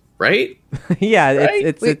wind, right? Yeah,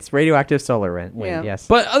 Right? it's radioactive solar wind. Yeah. Yes.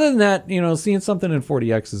 But other than that, seeing something in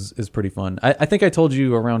 4DX is pretty fun. I think I told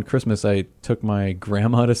you around Christmas I took my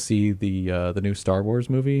grandma to see the new Star Wars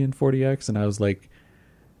movie in 4DX, and I was like,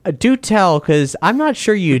 do tell, because I'm not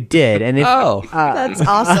sure you did. And if, that's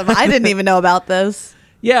awesome. I didn't even know about this.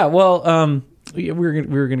 yeah, well, we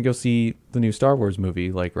were gonna go see the new Star Wars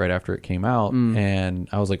movie like right after it came out, and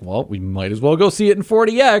I was like, well, we might as well go see it in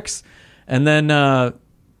 4DX. And then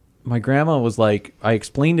my grandma was like, I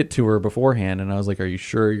explained it to her beforehand, and I was like, are you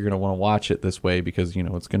sure you're gonna want to watch it this way, because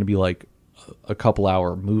it's gonna be like a couple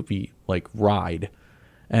hour movie like ride.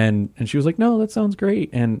 And she was like, no, that sounds great.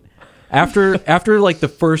 And after like the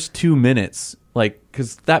first 2 minutes, like,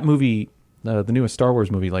 because that movie, the newest Star Wars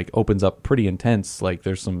movie, like opens up pretty intense. Like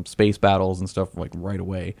there's some space battles and stuff like right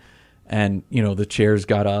away. And, the chairs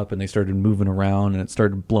got up and they started moving around and it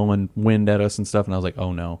started blowing wind at us and stuff. And I was like,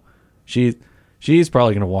 oh no, she's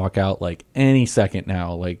probably going to walk out like any second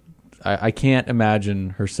now. Like I can't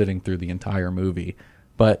imagine her sitting through the entire movie,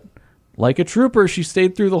 but like a trooper, she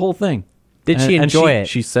stayed through the whole thing. Did she enjoy it?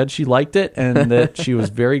 She said she liked it and that she was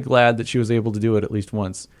very glad that she was able to do it at least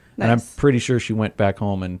once. Nice. And I'm pretty sure she went back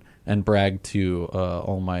home and bragged to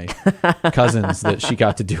all my cousins that she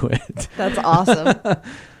got to do it. That's awesome.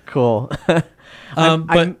 Cool. But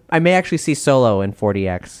I may actually see Solo in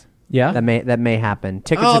 4DX. yeah, That may happen.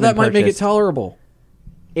 Tickets have been that might make it purchased. tolerable.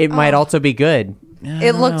 It might also be good.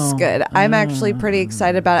 It looks good. I'm actually pretty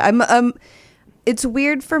excited about it. It's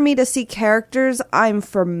weird for me to see characters I'm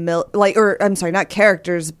familiar, not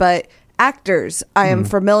characters, but actors I am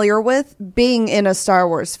familiar with being in a Star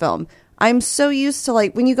Wars film. I'm so used to,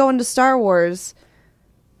 like, when you go into Star Wars,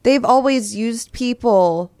 they've always used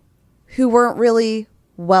people who weren't really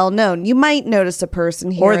well known. You might notice a person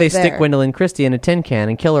here Or they there. stick Gwendolyn Christie in a tin can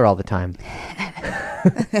and kill her all the time.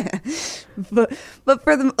 but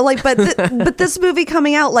for them, like, but this movie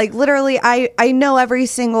coming out, like, literally, I know every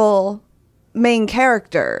single main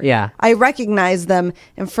character. Yeah. I recognize them,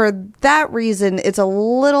 and for that reason, it's a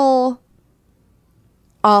little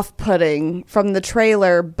off-putting from the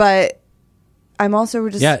trailer, but I'm also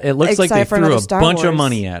just it looks like they excited for threw another a Star bunch of Wars.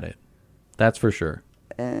 money at it. That's for sure.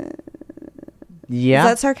 Yeah. Is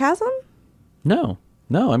that sarcasm? No.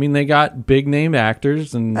 I mean, they got big name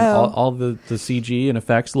actors, and all the CG and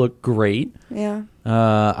effects look great. Yeah.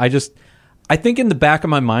 I I think in the back of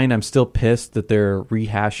my mind, I'm still pissed that they're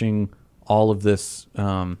rehashing all of this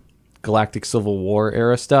Galactic Civil War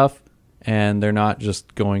era stuff, and they're not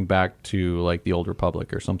just going back to like the Old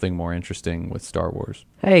Republic or something more interesting with Star Wars.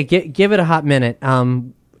 Hey, give it a hot minute.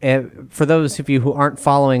 For those of you who aren't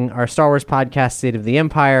following our Star Wars podcast, State of the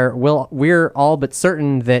Empire, we're all but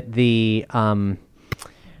certain that the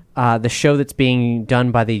show that's being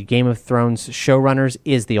done by the Game of Thrones showrunners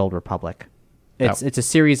is the Old Republic. It's a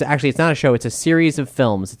series. Actually, it's not a show. It's a series of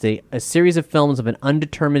films. It's a series of films of an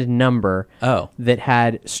undetermined number that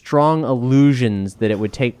had strong allusions that it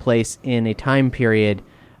would take place in a time period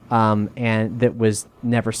and that was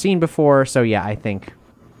never seen before. So, yeah, I think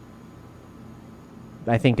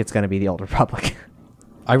it's going to be the Old Republic.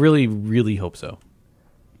 I really, really hope so.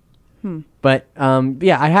 But,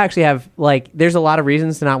 yeah, I actually have, there's a lot of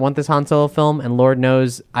reasons to not want this Han Solo film, and Lord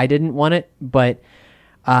knows I didn't want it, but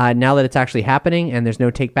now that it's actually happening and there's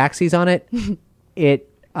no take-backsies on it,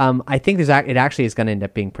 I think it actually is going to end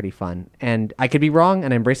up being pretty fun. And I could be wrong,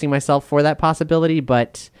 and I'm bracing myself for that possibility,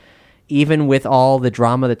 but even with all the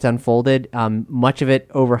drama that's unfolded, much of it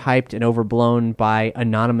overhyped and overblown by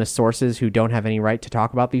anonymous sources who don't have any right to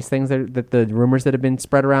talk about these things, that the rumors that have been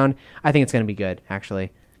spread around, I think it's going to be good,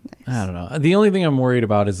 actually. I don't know. The only thing I'm worried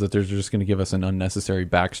about is that they're just going to give us an unnecessary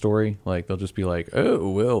backstory. Like, they'll just be like, oh,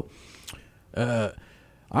 well,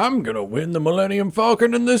 I'm going to win the Millennium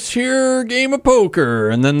Falcon in this here game of poker.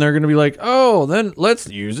 And then they're going to be like, oh, then let's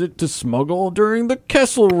use it to smuggle during the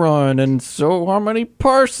Kessel Run. And so how many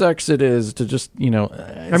parsecs it is to just, I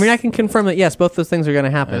mean, I can confirm that, yes, both those things are going to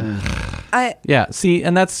happen. Yeah, see,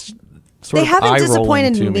 and that's sort they of haven't eye-rolling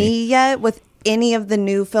disappointed me yet with any of the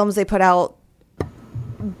new films they put out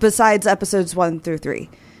besides episodes 1 through 3.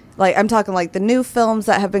 Like, I'm talking like the new films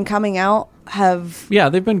that have been coming out have... Yeah,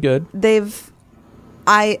 they've been good.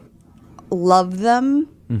 I love them.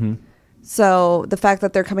 Mm-hmm. So the fact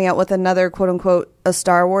that they're coming out with another quote unquote a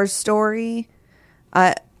Star Wars story,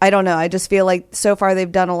 I don't know. I just feel like so far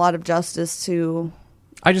they've done a lot of justice to.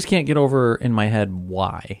 I just can't get over in my head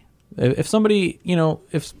why. If somebody,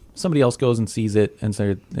 if somebody else goes and sees it and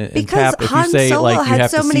say, because Cap, if Han you say Solo like you had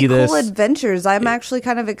have so to many see cool this, adventures, I'm actually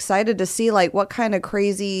kind of excited to see like what kind of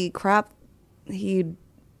crazy crap he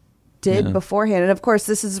did beforehand. And of course,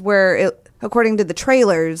 this is where, according to the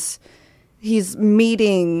trailers, he's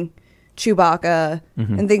meeting Chewbacca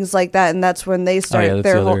and things like that, and that's when they start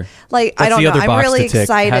their whole. Like, I don't know. I'm really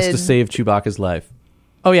excited. Has to save Chewbacca's life.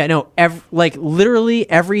 Oh yeah, no. Literally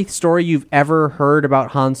every story you've ever heard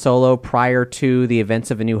about Han Solo prior to the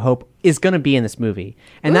events of A New Hope is going to be in this movie,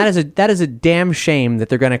 and that is a damn shame that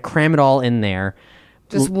they're going to cram it all in there.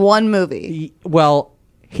 Just one movie. Well,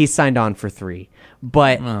 he signed on for 3.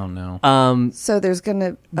 But oh no. So there's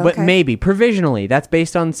gonna, but maybe provisionally. That's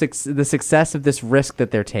based on the success of this risk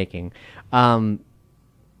that they're taking.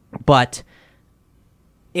 But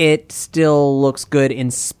it still looks good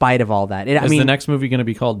in spite of all that. Is the next movie going to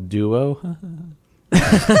be called Duo?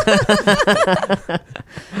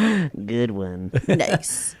 Good one.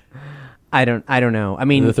 Nice. I don't know. I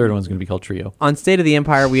mean, the third one's going to be called Trio. On State of the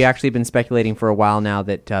Empire, we actually been speculating for a while now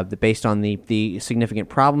that based on the significant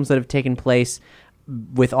problems that have taken place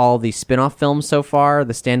with all the spin-off films so far,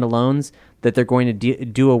 the standalones, that they're going to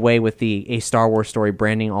do away with a Star Wars story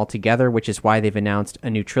branding altogether, which is why they've announced a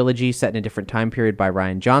new trilogy set in a different time period by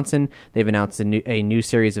Rian Johnson. They've announced a new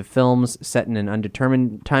series of films set in an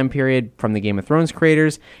undetermined time period from the Game of Thrones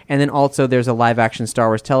creators. And then also there's a live-action Star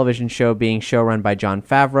Wars television show being showrun by Jon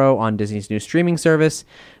Favreau on Disney's new streaming service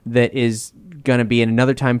that is going to be in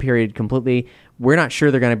another time period completely. We're not sure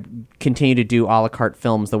they're going to continue to do a la carte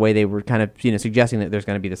films the way they were kind of suggesting that there's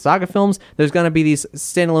going to be the saga films. There's going to be these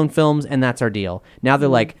standalone films, and that's our deal. Now they're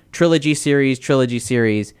like trilogy series.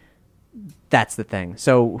 That's the thing.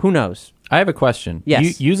 So who knows? I have a question.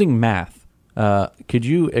 Yes. Using math, could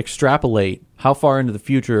you extrapolate how far into the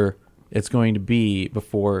future it's going to be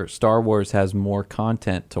before Star Wars has more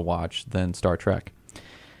content to watch than Star Trek?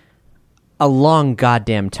 A long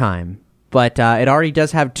goddamn time. But it already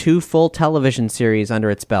does have 2 full television series under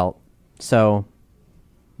its belt. So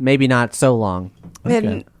maybe not so long.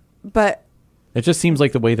 Okay. But it just seems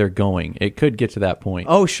like the way they're going, it could get to that point.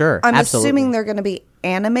 Oh, sure. I'm Absolutely. assuming they're going to be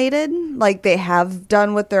animated like they have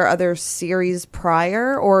done with their other series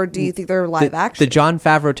prior, or do you think they're live action? The Jon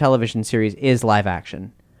Favreau television series is live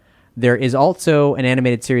action. There is also an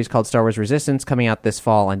animated series called Star Wars Resistance coming out this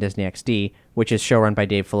fall on Disney XD, which is showrun by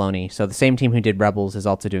Dave Filoni. So the same team who did Rebels is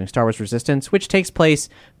also doing Star Wars Resistance, which takes place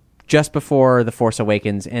just before The Force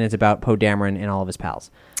Awakens, and it's about Poe Dameron and all of his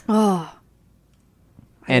pals. Oh.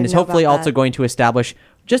 And is hopefully also going to establish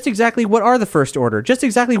Just exactly what are the First Order? Just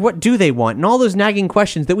exactly what do they want? And all those nagging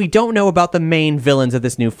questions that we don't know about the main villains of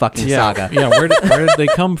this new fucking saga. Yeah, where did they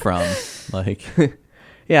come from? Like,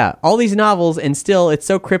 yeah, all these novels, and still it's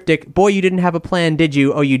so cryptic. Boy, you didn't have a plan, did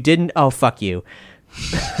you? Oh, you didn't? Oh, fuck you.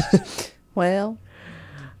 Well,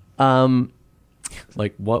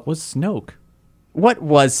 like, what was Snoke? What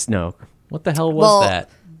was Snoke? What the hell was that?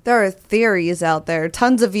 There are theories out there.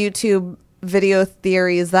 Tons of YouTube video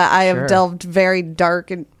theories that I have Sure. delved very dark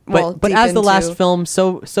and But deep as the into. last film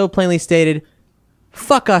so plainly stated,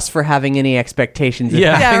 fuck us for having any expectations.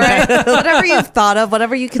 Yeah. Yeah, right. Whatever you've thought of,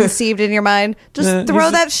 whatever you conceived in your mind, just throw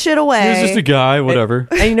that shit away. He was just a guy, whatever.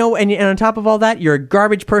 And you know, and on top of all that, you're a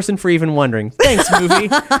garbage person for even wondering. Thanks, movie.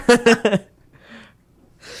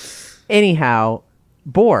 Anyhow,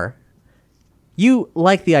 Boar, you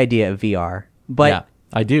like the idea of VR, but yeah,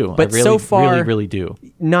 I do. but I really, so far- really, really do.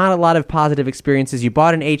 not a lot of positive experiences. You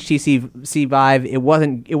bought an HTC Vive. It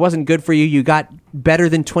wasn't good for you. You got better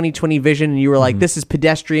than 20/20 vision, and you were like, "This is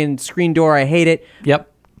pedestrian screen door. I hate it."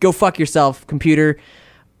 Yep. Go fuck yourself, computer.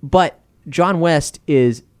 But John West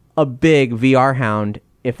is a big VR hound,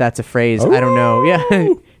 if that's a phrase. I don't know. Yeah,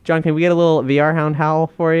 John, can we get a little VR hound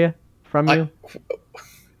howl for you from you?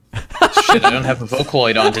 Shit, I don't have a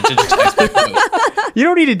Vocaloid on to digitize my phone. You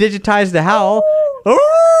don't need to digitize the howl.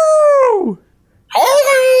 Ooh!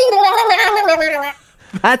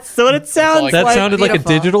 That's what it sounds That like. sounded like a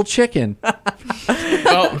Beautiful. digital chicken.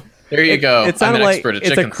 Oh, there you go. It sounded I'm an like expert at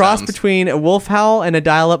it's a chicken cross sounds. between a wolf howl and a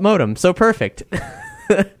dial-up modem. So perfect.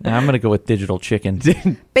 Nah, I'm gonna go with digital chicken.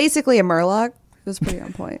 Basically a Murloc. It was pretty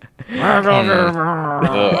on point. Ugh.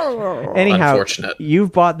 Anyhow, Unfortunate.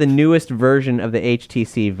 you've bought the newest version of the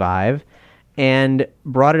HTC Vive and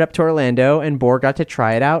brought it up to Orlando, and Boar got to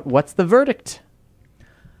try it out. What's the verdict?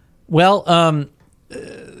 Well,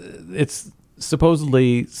 it's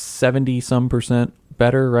supposedly 70%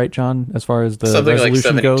 better, right, John? As far as the Something like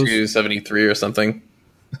resolution 72, goes. 73 or something.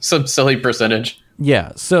 Some silly percentage.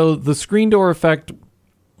 Yeah. So the screen door effect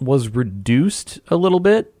was reduced a little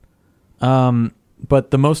bit.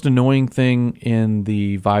 But the most annoying thing in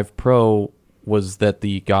the Vive Pro was that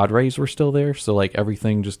the God rays were still there. So like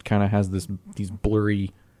everything just kind of has these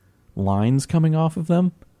blurry lines coming off of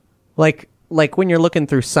them. Like when you're looking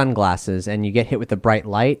through sunglasses and you get hit with the bright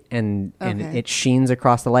light and Okay. it sheens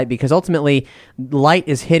across the light, because ultimately light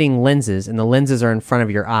is hitting lenses and the lenses are in front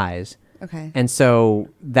of your eyes. Okay. And so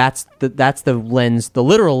that's the lens, the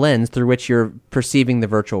literal lens through which you're perceiving the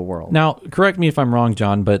virtual world. Now, correct me if I'm wrong,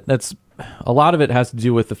 John, but that's a lot of it has to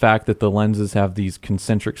do with the fact that the lenses have these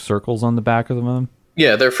concentric circles on the back of them.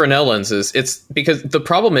 Yeah, they're Fresnel lenses. It's because the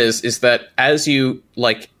problem is that as you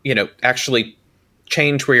actually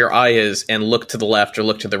change where your eye is and look to the left or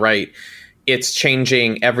look to the right, it's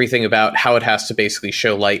changing everything about how it has to basically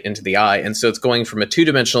show light into the eye. And so it's going from a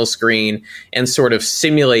 2-dimensional screen and sort of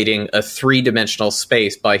simulating a 3-dimensional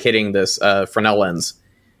space by hitting this Fresnel lens.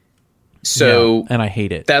 So Yeah, and I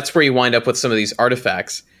hate it. that's where you wind up with some of these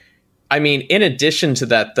artifacts. I mean, in addition to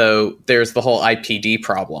that, though, there's the whole IPD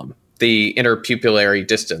problem, the interpupillary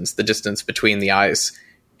distance, the distance between the eyes.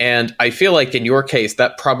 And I feel like in your case,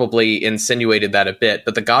 that probably insinuated that a bit,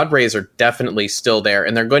 but the God rays are definitely still there,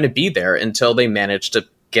 and they're going to be there until they manage to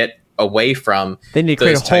get away from They need to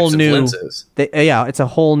create those a whole types of new lenses. it's a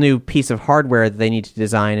whole new piece of hardware that they need to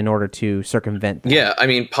design in order to circumvent that. Yeah, I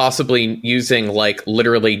mean, possibly using like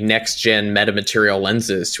literally next-gen metamaterial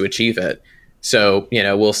lenses to achieve it. So,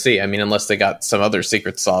 we'll see. I mean, unless they got some other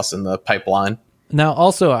secret sauce in the pipeline. Now,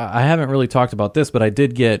 also, I haven't really talked about this, but I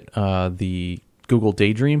did get the Google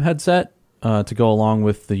Daydream headset to go along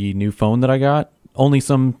with the new phone that I got. Only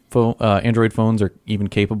some Android phones are even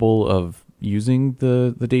capable of using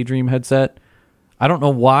the Daydream headset. I don't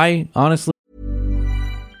know why, honestly.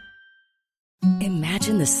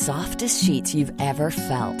 Imagine the softest sheets you've ever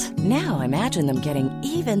felt. Now imagine them getting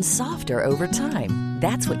even softer over time.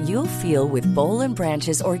 That's what you'll feel with Boll &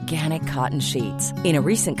 Branch's organic cotton sheets. In a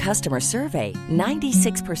recent customer survey,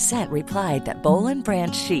 96% replied that Boll &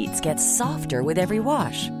 Branch sheets get softer with every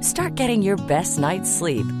wash. Start getting your best night's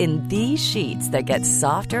sleep in these sheets that get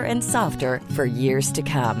softer and softer for years to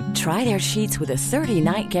come. Try their sheets with a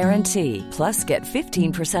 30-night guarantee. Plus, get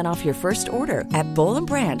 15% off your first order at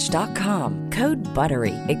bollandbranch.com. Code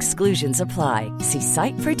BUTTERY. Exclusions apply. See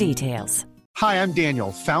site for details. Hi, I'm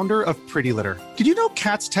Daniel, founder of Pretty Litter. Did you know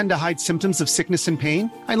cats tend to hide symptoms of sickness and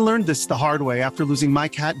pain? I learned this the hard way after losing my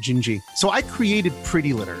cat, Gingy. So I created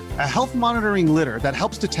Pretty Litter, a health monitoring litter that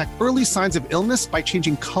helps detect early signs of illness by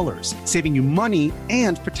changing colors, saving you money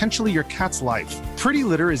and potentially your cat's life. Pretty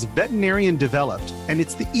Litter is veterinarian developed, and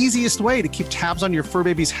it's the easiest way to keep tabs on your fur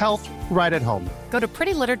baby's health right at home. Go to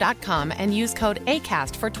prettylitter.com and use code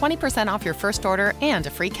ACAST for 20% off your first order and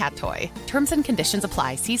a free cat toy. Terms and conditions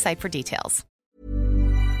apply. See site for details.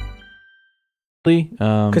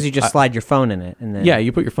 Because you just slide your phone in it. And then... Yeah,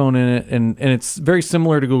 you put your phone in it, and it's very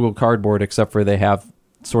similar to Google Cardboard, except for they have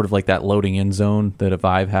sort of like that loading in zone that a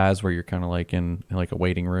Vive has, where you're kind of like in like a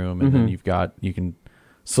waiting room, and then you can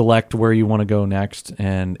select where you want to go next,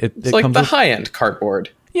 and it's like the high-end cardboard.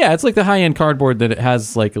 Yeah, it's like the high-end cardboard that it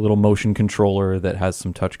has like a little motion controller that has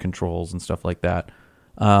some touch controls and stuff like that.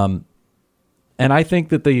 And I think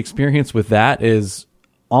that the experience with that is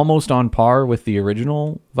almost on par with the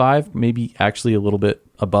original Vive, maybe actually a little bit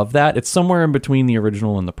above that. It's somewhere in between the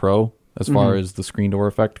original and the Pro as far as the screen door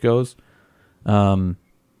effect goes.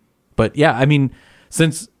 But yeah, I mean,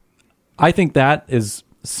 since I think that is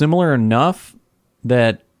similar enough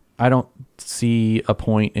that I don't see a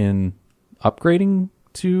point in upgrading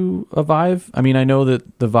to a Vive. I mean, I know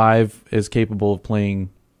that the Vive is capable of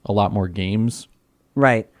playing a lot more games.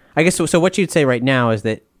 Right. I guess so what you'd say right now is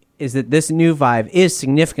that this new Vive is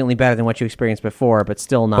significantly better than what you experienced before, but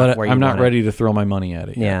still not but where you want I'm not ready to throw my money at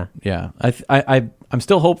it yet. Yeah. I'm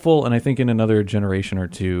still hopeful, and I think in another generation or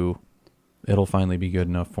two, it'll finally be good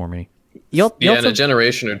enough for me. In a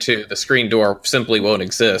generation or two, the screen door simply won't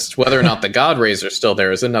exist. Whether or not the God Razor's still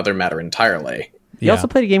there is another matter entirely. You also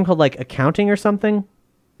played a game called like Accounting or something?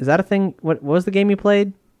 Is that a thing? What was the game you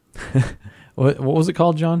played? What was it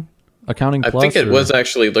called, John? Accounting Plus? I think it was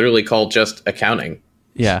actually literally called just Accounting.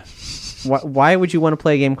 Yeah. Why would you want to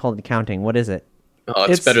play a game called Accounting? What is it? Oh,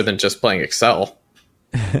 it's better than just playing Excel.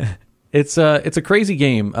 It's a crazy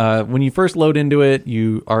game. When you first load into it,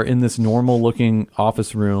 you are in this normal looking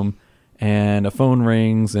office room, and a phone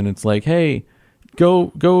rings, and it's like, hey, go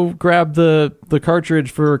grab the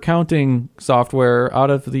cartridge for accounting software out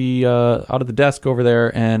of the desk over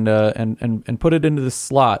there, and put it into this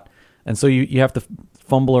slot. And so you have to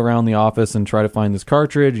fumble around the office and try to find this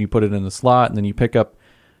cartridge. You put it in the slot, and then you pick up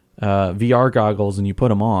VR goggles and you put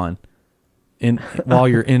them on while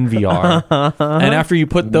you're in VR. And after you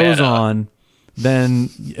put those on, then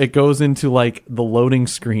it goes into like the loading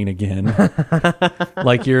screen again,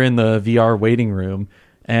 like you're in the VR waiting room.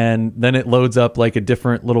 And then it loads up like a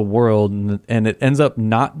different little world, and it ends up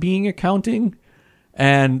not being accounting.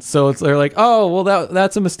 And so they're like, oh, well,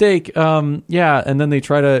 that's a mistake. Yeah. And then they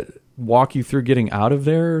try to walk you through getting out of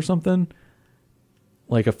there or something.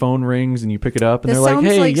 Like a phone rings and you pick it up, and they're like,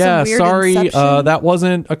 hey, yeah, sorry, that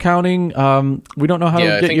wasn't accounting. We don't know how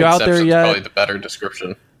to get you out there yet. Probably the better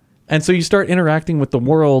description. And so you start interacting with the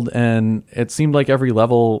world, and it seemed like every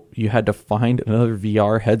level you had to find another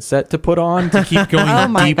VR headset to put on to keep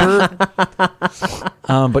going deeper.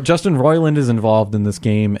 But Justin Roiland is involved in this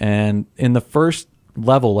game, and in the first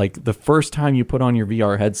level, like the first time you put on your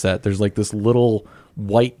VR headset, there's like this little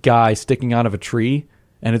white guy sticking out of a tree,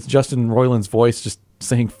 and it's Justin Roiland's voice just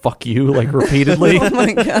saying fuck you like repeatedly. Oh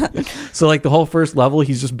my god. So like the whole first level,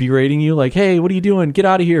 he's just berating you like, hey, what are you doing? Get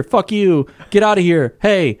out of here. Fuck you. Get out of here.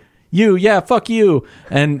 Hey, you, yeah, fuck you.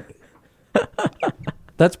 And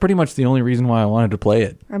that's pretty much the only reason why I wanted to play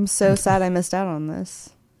it. I'm so sad I missed out on this.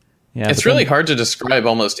 Yeah, it's really hard to describe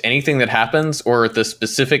almost anything that happens or the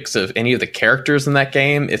specifics of any of the characters in that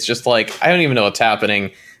game. It's just like, I don't even know what's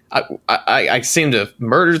happening. I seem to have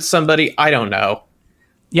murdered somebody. I don't know.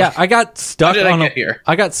 Yeah, I got stuck How did I get here?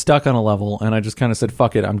 I got stuck on a level, and I just kind of said,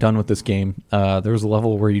 fuck it, I'm done with this game. There was a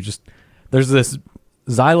level where there's this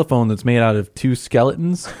xylophone that's made out of two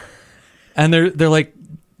skeletons, and they're like,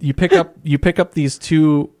 you pick up these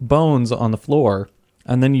two bones on the floor,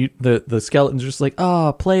 and then the skeleton's just like,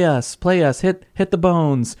 oh, play us, hit the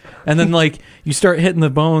bones, and then like you start hitting the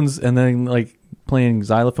bones, and then like playing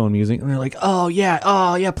xylophone music, and they're like, oh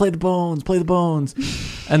yeah, play the bones,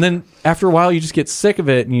 and then after a while you just get sick of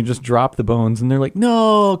it and you just drop the bones, and they're like,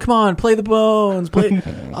 no, come on, play the bones,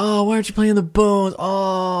 oh, why aren't you playing the bones?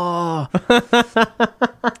 Oh.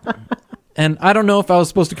 And I don't know if I was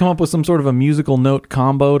supposed to come up with some sort of a musical note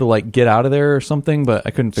combo to like get out of there or something, but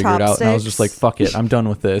I couldn't figure it out, and I was just like, fuck it, I'm done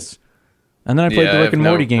with this. And then I played the Rick and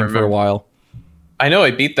Morty game for a while. I know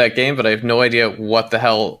I beat that game, but I have no idea what the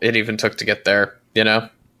hell it even took to get there. You know,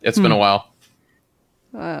 it's been a while.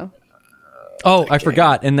 Wow. Oh, I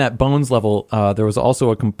forgot. In that Bones level, there was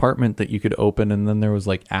also a compartment that you could open, and then there was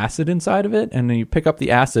like acid inside of it. And then you pick up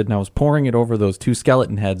the acid, and I was pouring it over those 2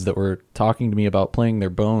 skeleton heads that were talking to me about playing their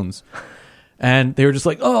bones. And they were just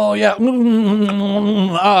like, oh, yeah.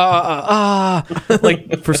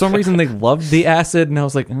 Like, for some reason, they loved the acid. And I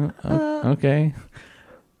was like, okay.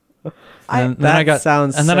 And then I got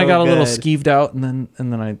a little skeeved out. And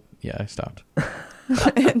then I stopped.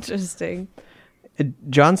 Interesting.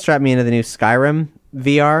 John strapped me into the new Skyrim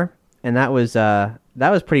VR, and that was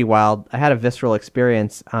pretty wild. I had a visceral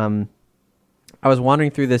experience. I was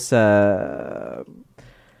wandering through this. Let's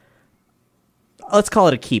call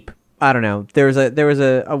it a keep. I don't know. There was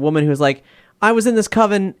a woman who was like, I was in this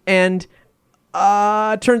coven, and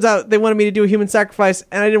turns out they wanted me to do a human sacrifice,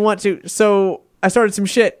 and I didn't want to, so I started some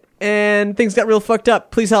shit, and things got real fucked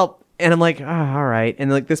up. Please help. And I'm like, all right.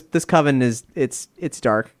 And like this coven is it's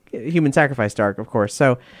dark. Human sacrifice dark, of course.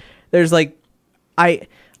 So there's like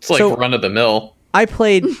it's like run of the mill. I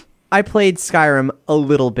played Skyrim a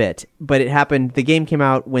little bit, but it happened, the game came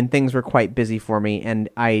out when things were quite busy for me, and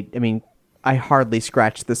I mean I hardly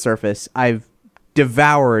scratched the surface. I've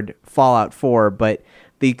devoured Fallout 4, but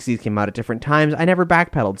these came out at different times. I never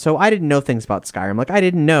backpedaled, so I didn't know things about Skyrim. Like, I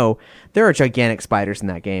didn't know there are gigantic spiders in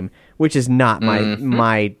that game, which is not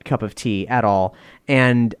my cup of tea at all.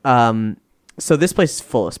 And so this place is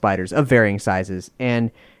full of spiders of varying sizes,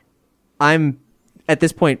 and I'm at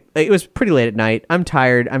this point. It was pretty late at night. I'm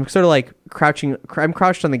tired. I'm sort of like crouching. I'm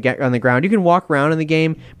crouched on the ground. You can walk around in the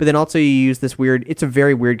game, but then also you use this weird. It's a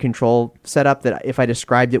very weird control setup that if I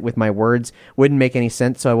described it with my words wouldn't make any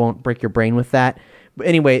sense. So I won't break your brain with that. But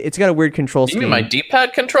anyway, it's got a weird control scheme. You mean my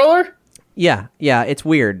D-pad controller? Yeah, it's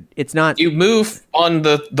weird. It's not... You move on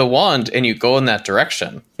the wand and you go in that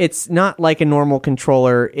direction. It's not like a normal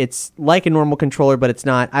controller. It's like a normal controller, but it's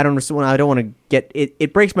not. I don't want to get...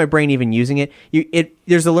 It breaks my brain even using it.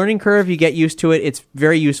 There's a learning curve. You get used to it. It's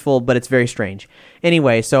very useful, but it's very strange.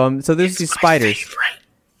 Anyway, so there's these spiders.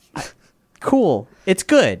 Cool. It's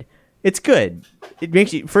good. It's good. It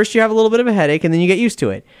makes you... First you have a little bit of a headache, and then you get used to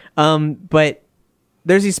it. But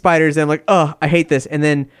there's these spiders, and I'm like, oh, I hate this. And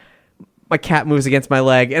then... my cat moves against my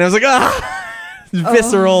leg, and I was like,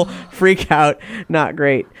 visceral freak out. Not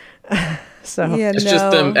great. So it's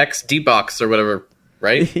just them XD-Box or whatever,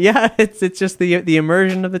 right? Yeah, it's just the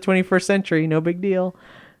immersion of the 21st century. No big deal.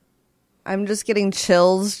 I'm just getting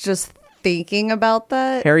chills just thinking about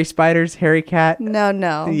that. Hairy spiders, hairy cat.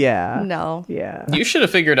 No. Yeah. No. Yeah. You should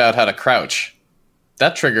have figured out how to crouch.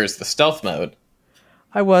 That triggers the stealth mode.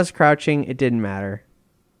 I was crouching. It didn't matter.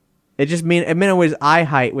 It meant it was eye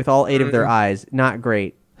height with all 8 of their eyes. Not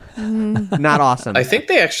great. Not awesome. I think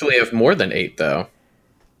they actually have more than 8, though.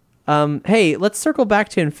 Hey, let's circle back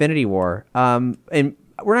to Infinity War. And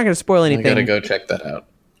we're not going to spoil anything. I gotta go check that out.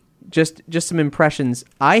 Just some impressions.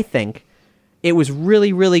 I think it was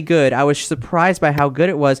really, really good. I was surprised by how good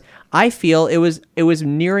it was. I feel it was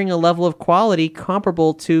nearing a level of quality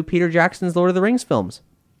comparable to Peter Jackson's Lord of the Rings films.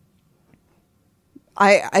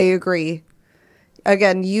 I agree.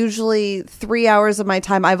 Again, usually 3 hours of my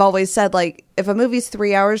time, I've always said, like, if a movie's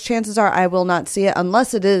 3 hours, chances are I will not see it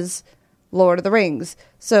unless it is Lord of the Rings.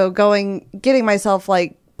 So getting myself,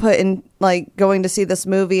 like, put in, like, going to see this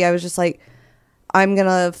movie, I was just like, I'm going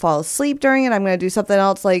to fall asleep during it. I'm going to do something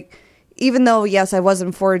else. Like, even though, yes, I was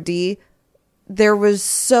in 4D, there was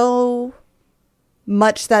so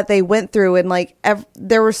much that they went through. And, like,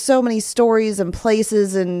 there were so many stories and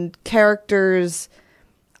places and characters.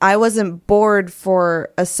 I wasn't bored for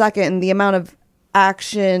a second, and the amount of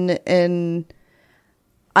action and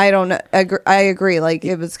I don't know. I agree. Like,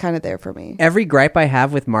 it was kind of there for me. Every gripe I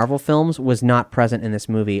have with Marvel films was not present in this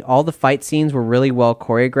movie. All the fight scenes were really well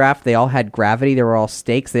choreographed. They all had gravity. They were all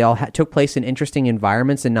stakes. They all took place in interesting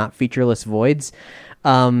environments and not featureless voids.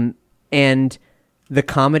 And the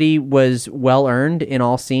comedy was well earned in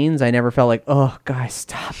all scenes. I never felt like, oh, guys,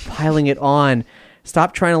 stop piling it on.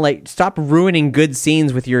 Stop trying to stop ruining good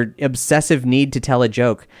scenes with your obsessive need to tell a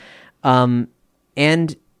joke.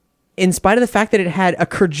 And in spite of the fact that it had a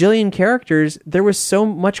quadrillion characters, there was so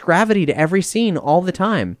much gravity to every scene all the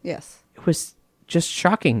time. Yes. It was just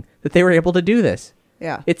shocking that they were able to do this.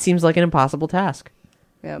 Yeah. It seems like an impossible task.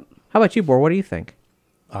 Yep. How about you, Bor? What do you think?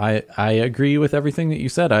 I agree with everything that you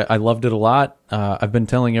said. I loved it a lot. I've been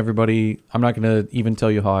telling everybody, I'm not going to even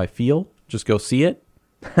tell you how I feel. Just go see it.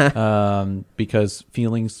 Because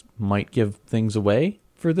feelings might give things away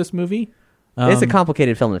for this movie. It's a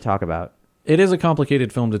complicated film to talk about. It is a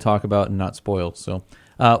complicated film to talk about and not spoil. So,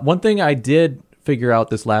 one thing I did figure out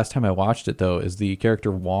this last time I watched it, though, is the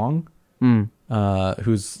character Wong,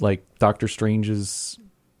 who's like Doctor Strange's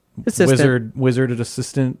wizard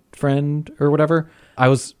assistant friend or whatever. I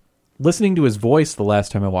was listening to his voice the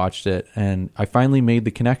last time I watched it, and I finally made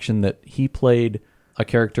the connection that he played a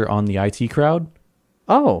character on the IT Crowd.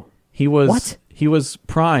 Oh. He was What? He was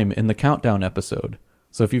Prime in the Countdown episode.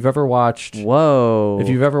 So if you've ever watched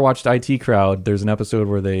IT Crowd, there's an episode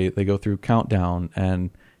where they go through Countdown, and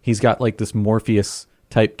he's got like this Morpheus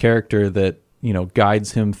type character that, you know,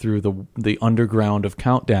 guides him through the underground of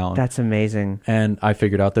Countdown. That's amazing. And I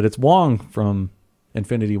figured out that it's Wong from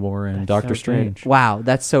Infinity War and Doctor Strange. Wow,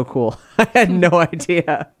 that's so cool. I had no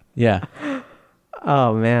idea. Yeah.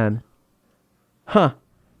 Oh, man. Huh.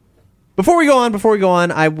 Before we go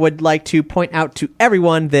on, I would like to point out to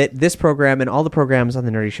everyone that this program and all the programs on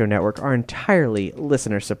the Nerdy Show Network are entirely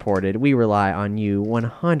listener-supported. We rely on you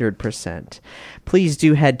 100%. Please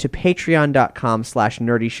do head to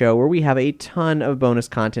patreon.com/nerdyshow, where we have a ton of bonus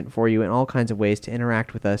content for you and all kinds of ways to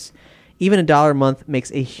interact with us. Even $1 a month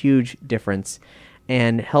makes a huge difference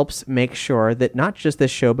and helps make sure that not just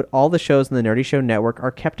this show, but all the shows in the Nerdy Show Network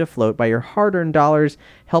are kept afloat by your hard-earned dollars,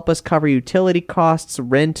 help us cover utility costs,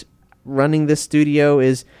 rent. Running this studio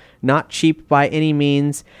is not cheap by any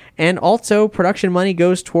means, and also production money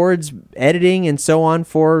goes towards editing and so on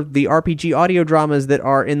for the RPG audio dramas that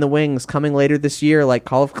are in the wings coming later this year, like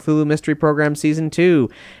Call of Cthulhu Mystery Program Season 2,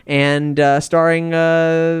 and starring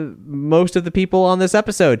most of the people on this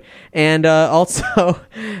episode, and also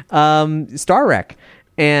Star Wreck.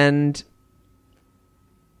 And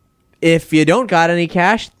if you don't got any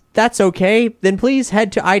cash, that's okay. Then please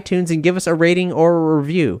head to iTunes and give us a rating or a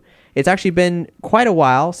review. It's actually been quite a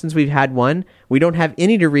while since we've had one. We don't have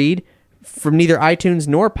any to read from neither iTunes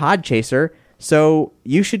nor Podchaser, so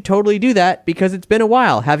you should totally do that because it's been a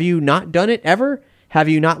while. Have you not done it ever? Have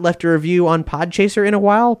you not left a review on Podchaser in a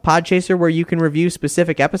while? Podchaser, where you can review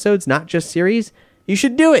specific episodes, not just series? You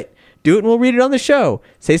should do it. Do it and we'll read it on the show.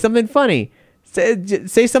 Say something funny.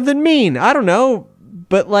 Say something mean. I don't know,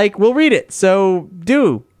 but like we'll read it. So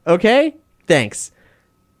do, okay? Thanks.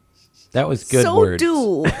 That was good words.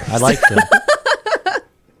 So do. I liked them.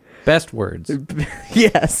 Best words.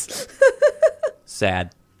 Yes.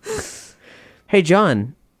 Sad. Hey,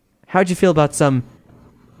 John, how'd you feel about some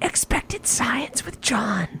expected science with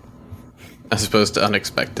John? As opposed to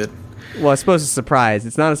unexpected. Well, I suppose it's a surprise.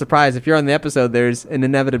 It's not a surprise. If you're on the episode, there's an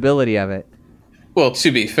inevitability of it. Well,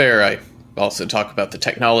 to be fair, I also talk about the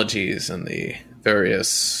technologies and the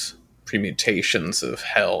various permutations of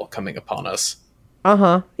hell coming upon us.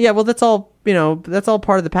 Uh-huh. Yeah, well, that's all, that's all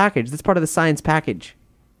part of the package. That's part of the science package.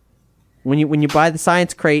 When you buy the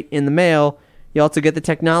science crate in the mail, you also get the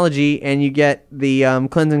technology and you get the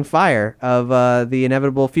cleansing fire of the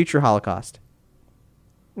inevitable future Holocaust.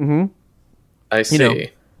 Mm-hmm. I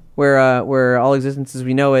see. Where all existence as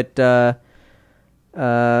we know it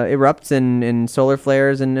erupts in solar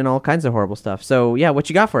flares and all kinds of horrible stuff. So, yeah,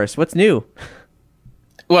 what you got for us? What's new?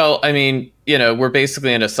 Well, I mean, we're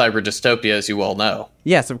basically in a cyber dystopia, as you all know.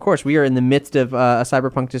 Yes, of course. We are in the midst of a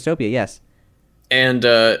cyberpunk dystopia, yes. And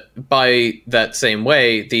by that same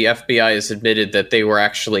way, the FBI has admitted that they were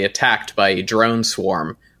actually attacked by a drone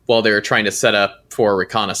swarm while they were trying to set up for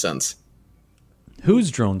reconnaissance. Whose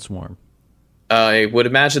drone swarm? I would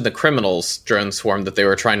imagine the criminals' drone swarm that they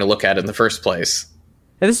were trying to look at in the first place.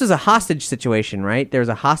 Now, this was a hostage situation, right? There was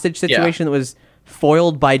a hostage situation that was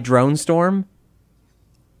foiled by drone storm.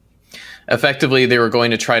 Effectively, they were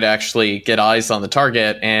going to try to actually get eyes on the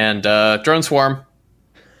target, and drone swarm.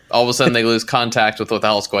 All of a sudden, they lose contact with what the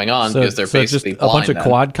hell's going on because they're basically just a bunch of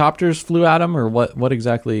quadcopters flew at them, or what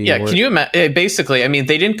exactly? Yeah, can you imagine? Basically, I mean,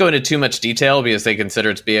 they didn't go into too much detail because they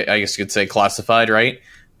consider it to be, I guess you could say, classified, right?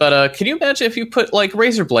 But can you imagine if you put like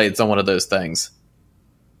razor blades on one of those things?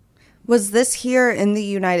 Was this here in the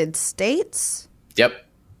United States? Yep.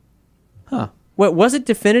 Huh. What was it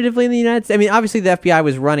definitively in the United States? I mean, obviously the FBI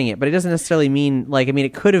was running it, but it doesn't necessarily mean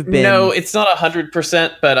it could have been. No, it's not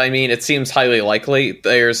 100%, but I mean, it seems highly likely.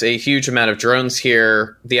 There's a huge amount of drones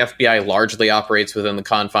here. The FBI largely operates within the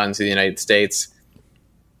confines of the United States.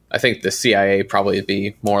 I think the CIA probably would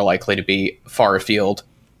be more likely to be far afield,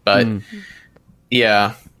 but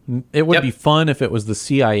yeah. It would be fun if it was the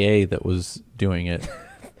CIA that was doing it.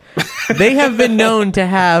 They have been known to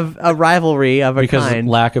have a rivalry of a because kind. Because of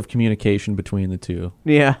lack of communication between the two.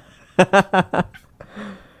 Yeah.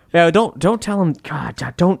 Yeah. Don't tell him. God,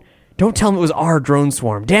 don't tell him it was our drone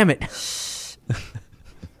swarm. Damn it.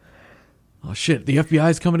 Oh shit! The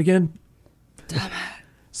FBI's coming again. Damn it!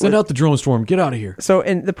 Send out the drone swarm. Get out of here. So,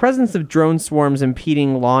 and the presence of drone swarms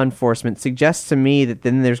impeding law enforcement suggests to me that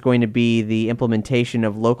then there's going to be the implementation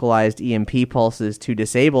of localized EMP pulses to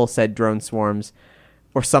disable said drone swarms.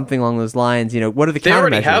 or something along those lines. What are the They countermeasures?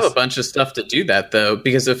 already have a bunch of stuff to do that, though,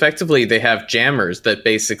 because effectively they have jammers that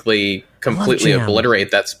basically completely jam.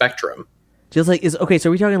 obliterate that spectrum. Just like so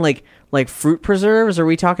are we talking like fruit preserves? Or are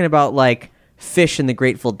we talking about like fish in the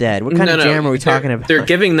Grateful Dead? What kind of jam are we talking about? They're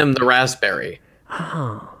giving them the raspberry.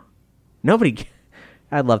 Oh, nobody.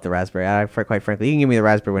 I'd love the raspberry. Quite frankly, you can give me the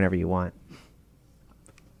raspberry whenever you want.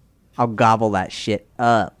 I'll gobble that shit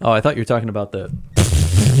up. Oh, I thought you were talking about the.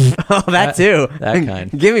 Oh, that too. That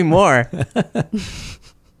kind. Give me more.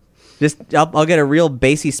 I'll get a real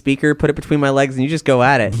bassy speaker, put it between my legs, and you just go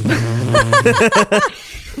at it.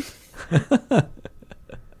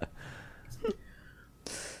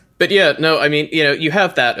 But yeah, no, I mean, you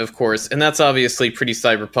have that, of course, and that's obviously pretty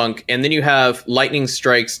cyberpunk. And then you have lightning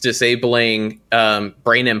strikes disabling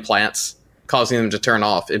brain implants, causing them to turn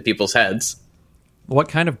off in people's heads. What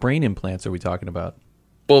kind of brain implants are we talking about?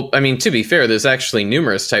 Well, I mean, to be fair, there's actually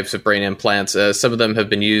numerous types of brain implants. Some of them have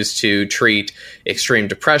been used to treat extreme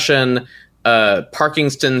depression,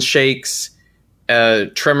 Parkinson's shakes,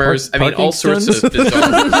 tremors. I mean, all sorts of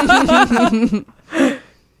bizarre.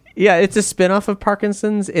 Yeah, it's a spin-off of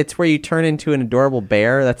Parkinson's. It's where you turn into an adorable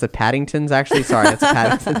bear. That's a Paddington's, actually. Sorry, that's a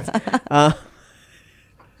Paddington's.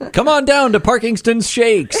 Come on down to Parkinson's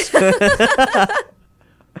Shakes.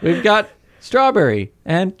 We've got strawberry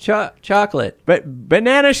and chocolate. But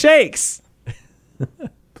banana shakes.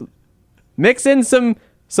 Mix in some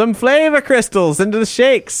flavor crystals into the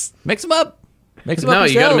shakes. Mix them up. Mix them No, up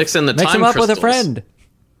you gotta yourself. mix in the Mix time them up with a crystals. friend.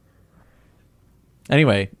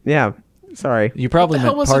 Anyway. Yeah. Sorry. You probably What the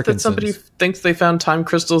hell meant was it that Parkinson's. somebody thinks they found time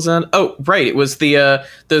crystals in? Oh, right. It was the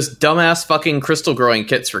those dumbass fucking crystal growing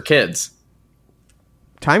kits for kids.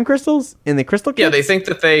 Time crystals in the crystal kits? Yeah, they think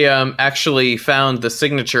that they actually found the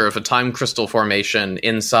signature of a time crystal formation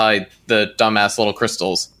inside the dumbass little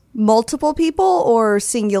crystals. Multiple people or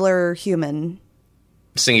singular human?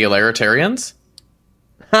 Singularitarians?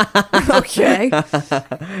 Okay.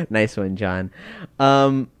 Nice one, John.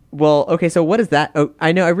 Well, okay, so what is that? Oh, I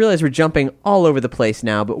realize we're jumping all over the place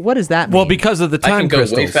now, but what does that mean? Well, because of the I time can go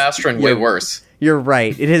crystals. way faster and way worse. You're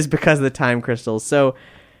right. It is because of the time crystals. So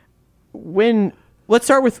let's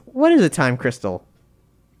start with, what is a time crystal?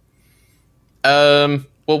 Well,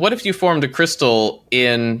 what if you formed a crystal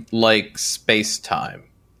in, like, space-time?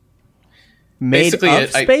 Made Basically,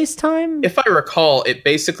 of space-time? If I recall, it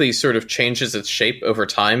basically sort of changes its shape over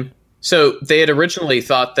time. So they had originally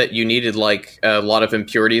thought that you needed, like, a lot of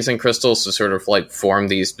impurities in crystals to sort of, like, form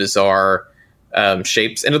these bizarre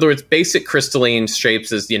shapes. In other words, basic crystalline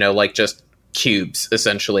shapes is, like, just cubes,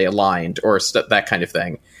 essentially, aligned, or that kind of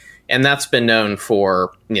thing. And that's been known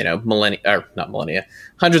for,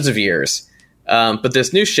 hundreds of years. But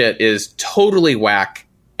this new shit is totally whack,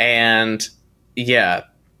 and, yeah,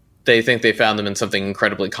 they think they found them in something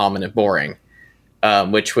incredibly common and boring.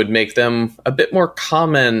 Which would make them a bit more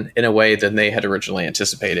common in a way than they had originally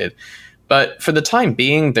anticipated. But for the time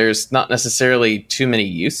being, there's not necessarily too many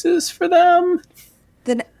uses for them.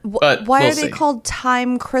 Then But why we'll are they see. called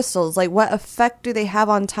time crystals? Like, what effect do they have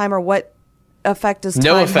on time, or what effect does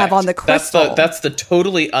No time effect. have on the crystal? That's the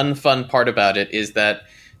totally unfun part about it, is that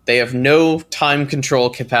they have no time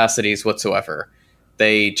control capacities whatsoever.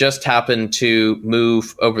 They just happen to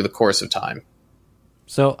move over the course of time.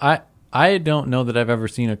 So I don't know that I've ever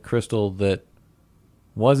seen a crystal that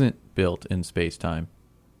wasn't built in space-time.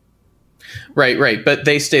 Right. But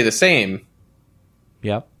they stay the same.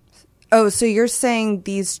 Yep. Oh, so you're saying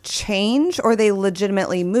these change, or they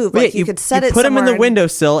legitimately move? Wait, Like you could set it put them in the somewhere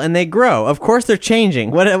windowsill and they grow. Of course they're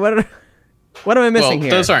changing. What am I missing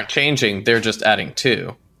here? Those aren't changing. They're just adding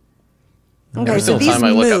to. Okay, Every so single these time I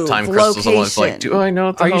look move up time crystals, I'm always like, do I know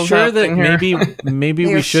what the Are you hell's sure that happening here? maybe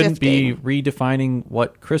They we are shouldn't be shifting. redefining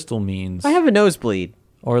what crystal means? I have a nosebleed.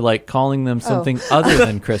 Or like calling them something Oh. other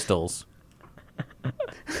than crystals.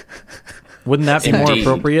 Wouldn't that be more Indeed.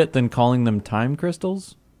 appropriate than calling them time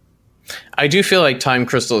crystals? I do feel like time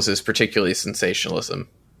crystals is particularly sensationalism,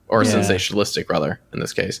 or Yeah. sensationalistic rather, in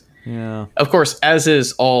this case. Yeah. Of course, as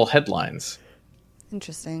is all headlines.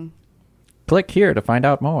 Interesting. Click here to find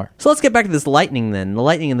out more. So let's get back to this lightning then. The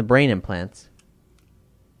lightning in the brain implants.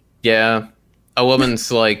 Yeah, a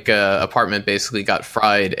woman's apartment basically got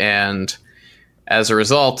fried, and as a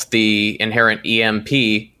result, the inherent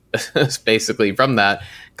EMP, basically from that,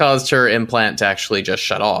 caused her implant to actually just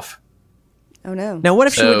shut off. Oh no. Now, what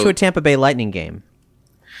if she went So- to a Tampa Bay Lightning game?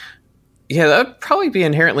 Yeah, that'd probably be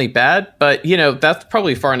inherently bad, but, that's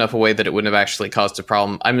probably far enough away that it wouldn't have actually caused a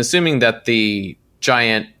problem. I'm assuming that the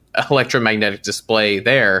giant electromagnetic display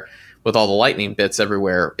there, with all the lightning bits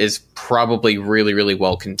everywhere, is probably really, really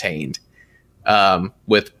well contained,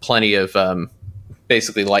 with plenty of,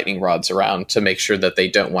 basically lightning rods around to make sure that they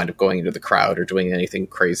don't wind up going into the crowd or doing anything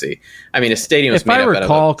crazy. I mean, a stadium is If made I up out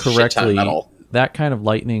recall of a shit ton of correctly, metal. that kind of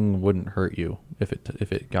lightning wouldn't hurt you if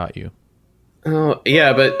it got you. Oh,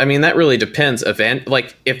 yeah, but I mean, that really depends.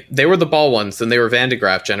 Like, if they were the ball ones, then they were Van de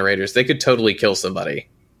Graaff generators. They could totally kill somebody.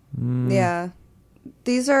 Yeah.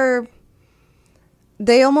 These are...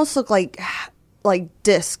 They almost look like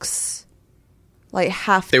discs. Like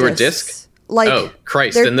half They discs. were disc? Like, oh,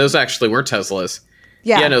 Christ. they're- Then those actually were Teslas.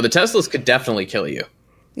 Yeah. Yeah, no, the Teslas could definitely kill you.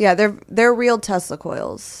 Yeah, they're real Tesla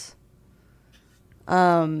coils.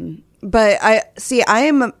 But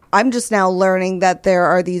I'm just now learning that there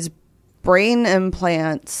are these brain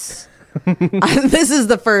implants. This is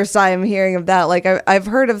the first I'm hearing of that. Like I've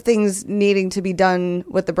heard of things needing to be done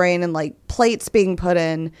with the brain and like plates being put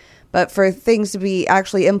in, but for things to be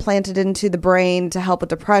actually implanted into the brain to help with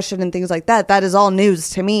depression and things like that, that is all news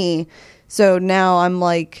to me. So now I'm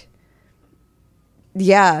like,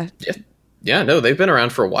 yeah. Yeah, no, they've been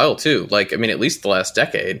around for a while too. Like, I mean, at least the last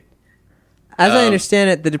decade. As I understand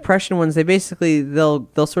it, the depression ones,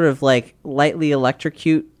 they'll sort of like lightly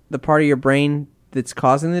electrocute the part of your brain that's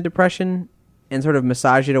causing the depression and sort of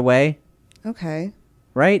massage it away. Okay.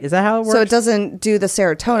 Right? Is that how it works? So it doesn't do the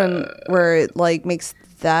serotonin where it like makes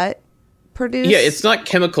that produce? Yeah, it's not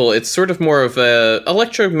chemical. It's sort of more of a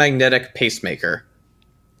electromagnetic pacemaker.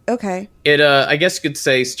 Okay. It, I guess you could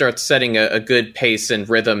say, starts setting a good pace and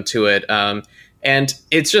rhythm to it. And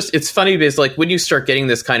it's funny because, like, when you start getting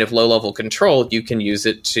this kind of low-level control, you can use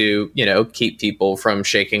it to, keep people from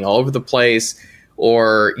shaking all over the place.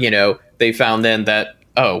 Or, they found then that,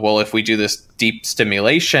 oh, well, if we do this deep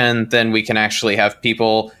stimulation, then we can actually have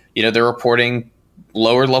people, they're reporting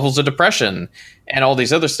lower levels of depression and all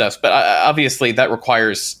these other stuff. But obviously that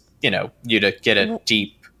requires, you to get a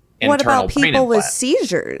deep internal what about brain people with implant.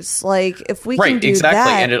 seizures? Like, if we can Right, do exactly.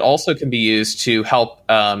 that... And it also can be used to help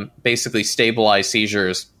basically stabilize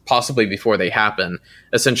seizures, possibly before they happen,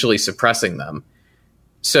 essentially suppressing them.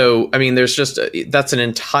 So, I mean, there's just that's an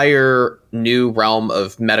entire new realm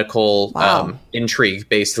of medical intrigue,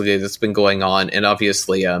 basically, that's been going on. And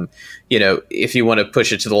obviously, if you want to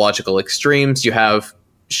push it to the logical extremes, you have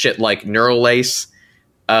shit like Neuralace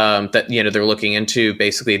that, they're looking into,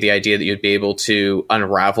 basically the idea that you'd be able to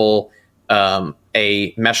unravel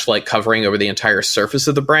a mesh-like covering over the entire surface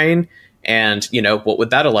of the brain. And, what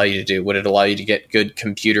would that allow you to do? Would it allow you to get good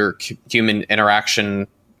computer-human interaction?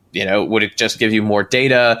 Would it just give you more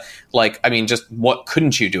data? Like, I mean, just what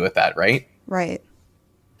couldn't you do with that, right? Right.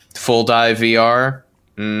 Full dive VR?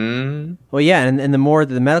 Well, yeah, and the more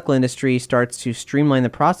that the medical industry starts to streamline the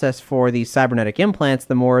process for these cybernetic implants,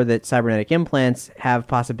 the more that cybernetic implants have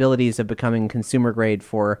possibilities of becoming consumer grade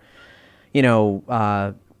for,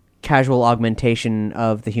 casual augmentation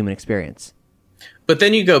of the human experience. But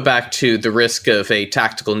then you go back to the risk of a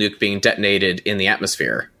tactical nuke being detonated in the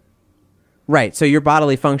atmosphere. Right, so your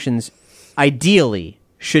bodily functions ideally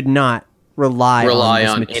should not rely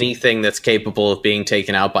on anything that's capable of being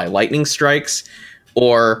taken out by lightning strikes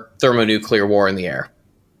or thermonuclear war in the air.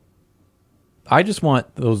 I just want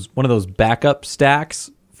one of those backup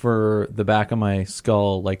stacks for the back of my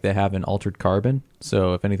skull like they have in Altered Carbon.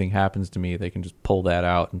 So if anything happens to me, they can just pull that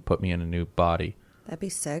out and put me in a new body. That'd be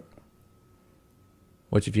sick.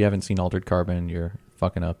 Which, if you haven't seen Altered Carbon, you're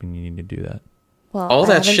fucking up and you need to do that. Well, all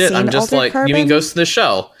that shit, I'm just like, you mean Ghost in the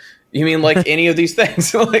Shell? You mean like any of these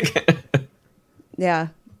things? Like, yeah.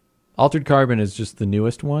 Altered Carbon is just the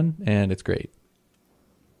newest one, and it's great.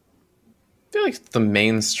 I feel like it's the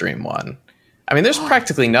mainstream one. I mean, there's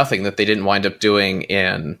practically nothing that they didn't wind up doing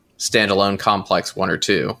in standalone Complex 1 or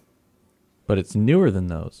 2. But it's newer than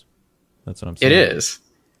those. That's what I'm saying. It is.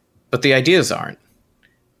 But the ideas aren't.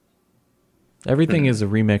 Everything is a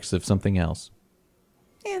remix of something else.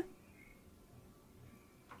 Yeah.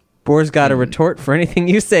 Boar's got a retort for anything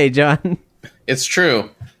you say, John. It's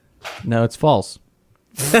true. No, it's false.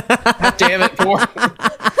 Damn it, Boar.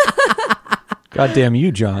 God damn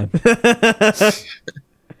you, John.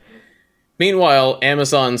 Meanwhile,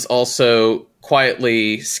 Amazon's also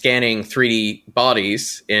quietly scanning 3D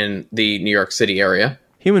bodies in the New York City area.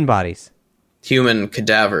 Human bodies. Human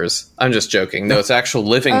cadavers. I'm just joking. No, it's actual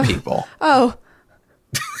living people. Oh.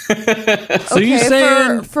 So you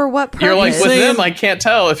saying for what purpose? You're like, with them, I can't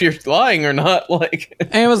tell if you're lying or not. Like,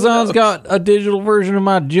 Amazon's got a digital version of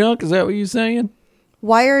my junk? Is that what you're saying?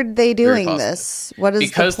 Why are they doing this? What is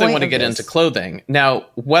because the point they want to of get this? into clothing. Now,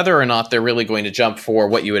 whether or not they're really going to jump for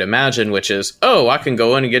what you would imagine, which is, oh, I can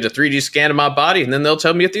go in and get a 3D scan of my body, and then they'll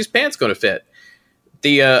tell me if these pants going to fit.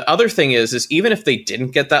 The other thing is even if they didn't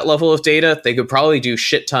get that level of data, they could probably do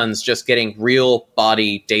shit tons just getting real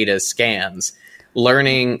body data scans.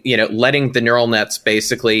 learning, letting the neural nets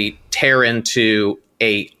basically tear into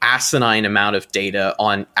a asinine amount of data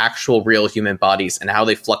on actual real human bodies and how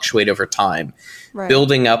they fluctuate over time,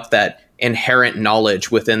 building up that inherent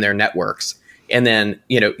knowledge within their networks. And then,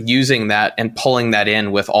 using that and pulling that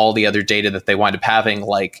in with all the other data that they wind up having,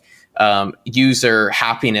 like user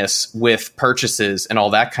happiness with purchases and all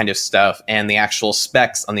that kind of stuff, and the actual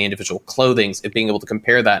specs on the individual clothings, and being able to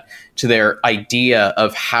compare that to their idea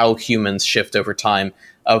of how humans shift over time,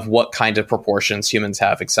 of what kind of proportions humans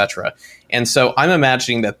have, etc. And so I'm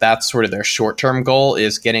imagining that that's sort of their short-term goal,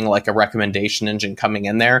 is getting like a recommendation engine coming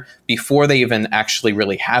in there before they even actually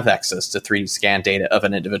really have access to 3D scan data of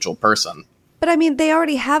an individual person. But I mean, they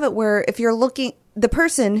already have it where if you're looking, the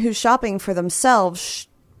person who's shopping for themselves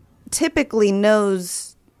typically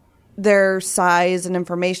knows their size and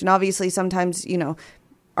information. Obviously, sometimes,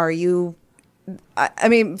 are you, I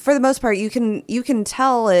mean, for the most part, you can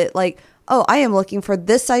tell it like, oh, I am looking for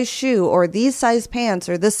this size shoe or these size pants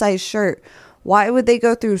or this size shirt. Why would they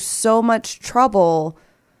go through so much trouble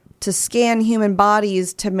to scan human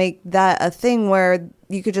bodies to make that a thing where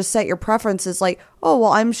you could just set your preferences like, oh,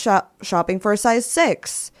 well, I'm shopping for a size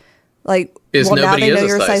 6. Like, well, now they know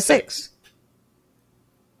you're a size 6.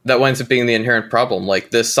 That winds up being the inherent problem.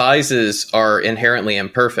 Like, the sizes are inherently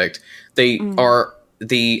imperfect. They are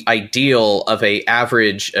the ideal of a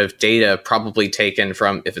average of data probably taken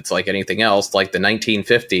from, if it's like anything else, like the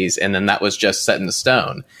 1950s, and then that was just set in the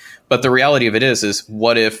stone. But the reality of it is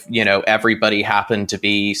what if, everybody happened to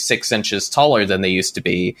be 6 inches taller than they used to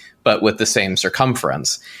be, but with the same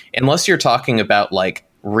circumference? Unless you're talking about like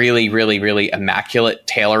really, really, really immaculate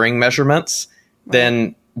tailoring measurements,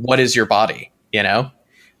 then what is your body,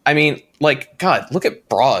 I mean, like, God, look at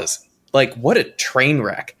bras. Like, what a train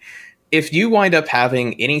wreck. If you wind up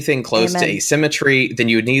having anything close to asymmetry, then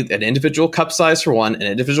you would need an individual cup size for one, an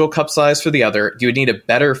individual cup size for the other. You would need a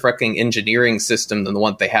better fucking engineering system than the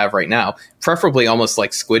one they have right now. Preferably almost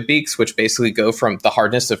like squid beaks, which basically go from the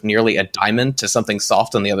hardness of nearly a diamond to something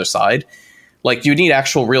soft on the other side. Like, you need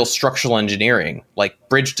actual real structural engineering, like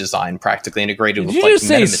bridge design practically integrated with like metamaterials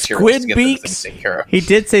to get those things taken care of. He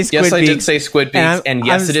did say squid beaks. Yes, I did say squid beaks, and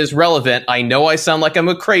yes, it is relevant. I know I sound like I'm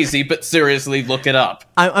a crazy, but seriously, look it up.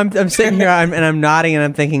 I'm sitting here and I'm nodding and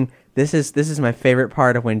I'm thinking, this is my favorite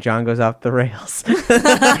part of when John goes off the rails. But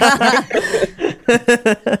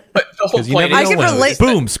the whole point I can relate.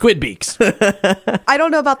 Boom, squid beaks. I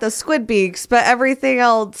don't know about the squid beaks, but everything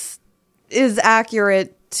else is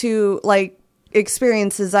accurate to like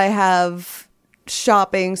experiences I have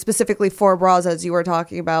shopping specifically for bras, as you were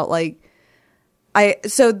talking about. Like, all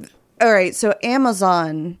right, so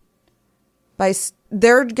Amazon,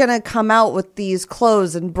 they're gonna come out with these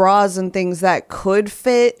clothes and bras and things that could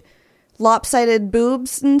fit lopsided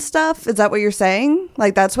boobs and stuff. Is that what you're saying?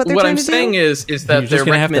 Like, that's what they're trying to do? What I'm saying is that you're just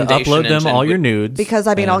gonna have to upload them all your nudes. Because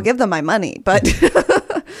I mean, I'll give them my money, but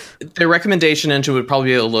their recommendation engine would probably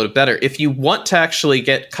be a little bit better. If you want to actually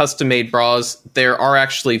get custom-made bras, there are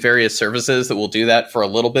actually various services that will do that for a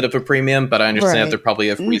little bit of a premium, but I understand that they're probably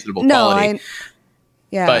of reasonable quality.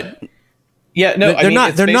 But yeah, no,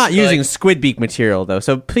 they're not using squid beak material though,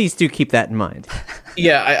 so please do keep that in mind.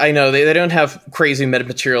 Yeah, I know they don't have crazy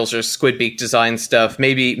metamaterials or squid beak design stuff.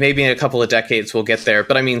 Maybe in a couple of decades we'll get there.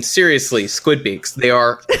 But I mean, seriously, squid beaks, they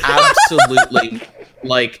are absolutely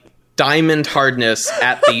like diamond hardness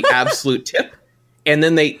at the absolute tip, and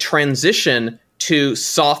then they transition to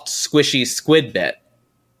soft, squishy squid bit.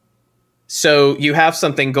 So you have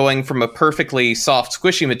something going from a perfectly soft,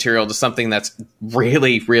 squishy material to something that's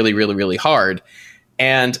really, really, really, really hard.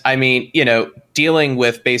 And I mean, dealing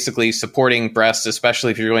with basically supporting breasts,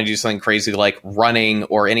 especially if you're going to do something crazy like running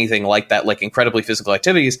or anything like that, like incredibly physical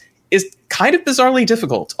activities, is kind of bizarrely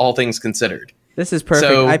difficult, all things considered. This is perfect.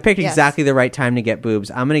 I picked exactly the right time to get boobs.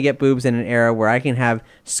 I'm going to get boobs in an era where I can have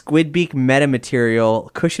squid beak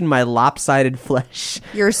metamaterial cushion my lopsided flesh.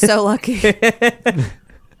 You're so lucky.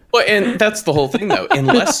 Well, and that's the whole thing, though.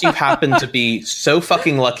 Unless you happen to be so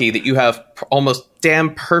fucking lucky that you have almost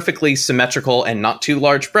damn perfectly symmetrical and not too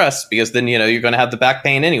large breasts, because then, you're going to have the back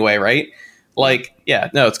pain anyway, right? Like, yeah,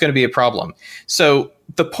 no, it's going to be a problem. So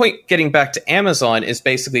the point, getting back to Amazon, is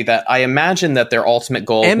basically that I imagine that their ultimate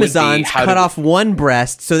goal Amazon's would be cut off one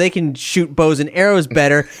breast so they can shoot bows and arrows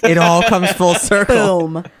better. It all comes full circle.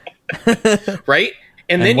 Boom. Right?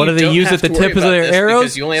 And then what do they use at the tip of their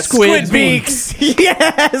arrows? You only have squid beaks.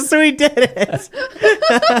 Yes, we did it.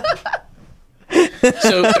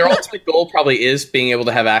 So their ultimate goal probably is being able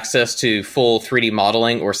to have access to full 3D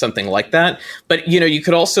modeling or something like that. But, you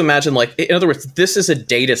could also imagine, like, in other words, this is a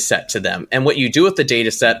data set to them. And what you do with the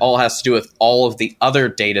data set all has to do with all of the other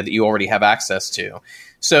data that you already have access to.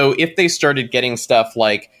 So if they started getting stuff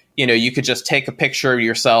like, you could just take a picture of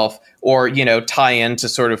yourself or, tie into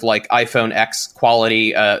sort of like iPhone X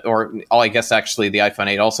quality, or I guess actually the iPhone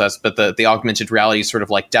 8 also has, but the augmented reality sort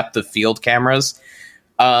of like depth of field cameras,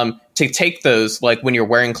 to take those like when you're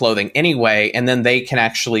wearing clothing anyway, and then they can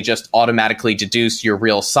actually just automatically deduce your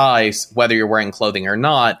real size, whether you're wearing clothing or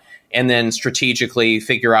not, and then strategically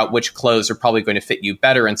figure out which clothes are probably going to fit you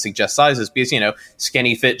better and suggest sizes because,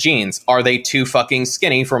 skinny fit jeans. Are they too fucking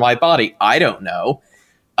skinny for my body? I don't know.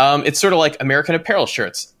 It's sort of like American Apparel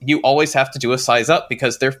shirts. You always have to do a size up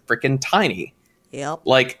because they're freaking tiny. Yep.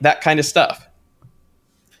 Like that kind of stuff.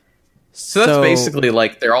 So that's basically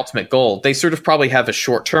like their ultimate goal. They sort of probably have a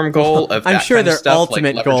short-term goal of that I'm sure kind their of stuff,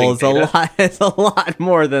 ultimate like goal is leveraging data. is a lot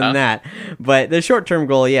more than that. But the short-term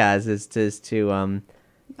goal, is to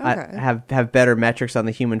have better metrics on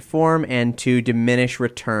the human form and to diminish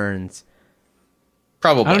returns.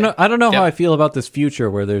 Probably. I don't know how I feel about this future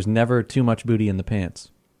where there's never too much booty in the pants.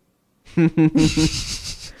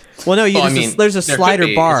 Well, no, there's a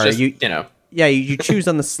slider bar. Just, you choose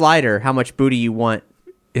on the slider how much booty you want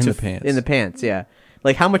in the pants. In the pants, yeah.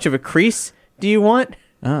 Like how much of a crease do you want?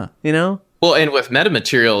 Well, and with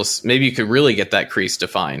metamaterials, maybe you could really get that crease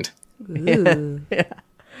defined. Yeah.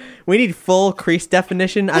 We need full crease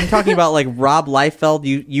definition. I'm talking about like Rob Liefeld.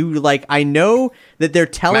 You like, I know that they're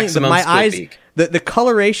telling my eyes. The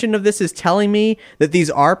coloration of this is telling me that these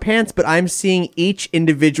are pants, but I'm seeing each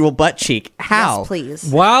individual butt cheek. How? Yes, please.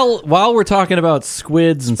 While we're talking about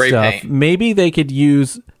squids and Spray stuff, paint. maybe they could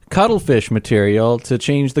use cuttlefish material to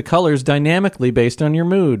change the colors dynamically based on your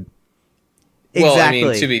mood. Well, Exactly.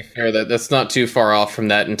 I mean, to be fair, that's not too far off from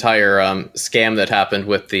that entire scam that happened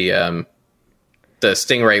with the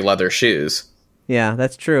Stingray leather shoes. Yeah,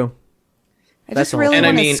 that's true. I just really And I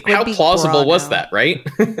want a mean, squid how beak plausible bra was now. that, right?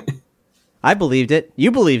 I believed it. You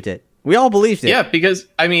believed it. We all believed it. Yeah, because,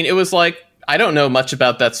 I mean, it was like, I don't know much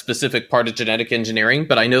about that specific part of genetic engineering,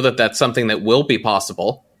 but I know that that's something that will be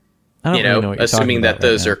possible. I don't really know what you're Assuming talking that about right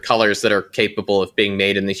those now. are colors that are capable of being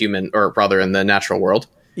made in the human, or rather in the natural world.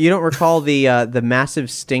 You don't recall the massive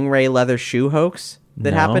Stingray leather shoe hoax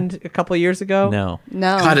that No. happened a couple of years ago? No.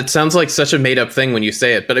 God, it sounds like such a made-up thing when you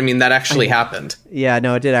say it, but I mean, that actually happened. Yeah,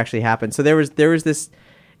 no, it did actually happen. So there was this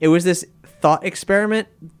thought experiment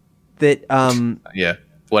that Yeah,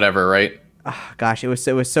 whatever, right? gosh, it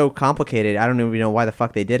was so complicated. I don't even know why the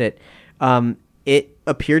fuck they did it. It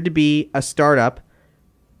appeared to be a startup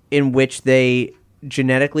in which they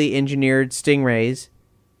genetically engineered stingrays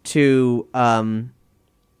to have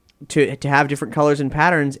different colors and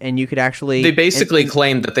patterns, and you could actually... They basically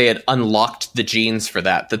claimed that they had unlocked the genes for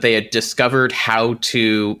that they had discovered how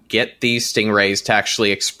to get these stingrays to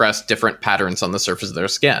actually express different patterns on the surface of their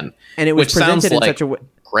skin. And it was which sounds presented in like such a way...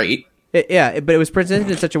 great. But it was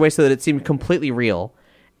presented in such a way so that it seemed completely real.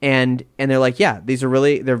 And they're like, yeah, these are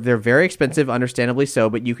really... They're very expensive, understandably so,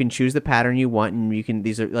 but you can choose the pattern you want, and you can...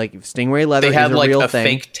 These are, like, stingray leather They had is a like real a thing.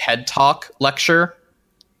 fake TED Talk lecture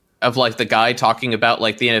of like the guy talking about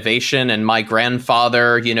like the innovation, and my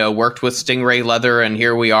grandfather, worked with stingray leather, and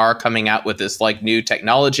here we are coming out with this like new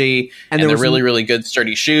technology, and they're really, really good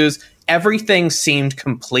sturdy shoes. Everything seemed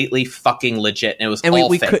completely fucking legit, and it was all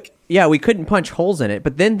fake. We couldn't punch holes in it,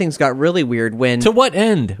 but then things got really weird when... To what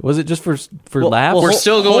end? Was it just for laughs? We're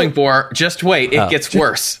still going for, just wait, it gets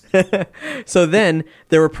worse. So then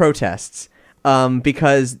there were protests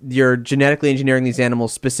because you're genetically engineering these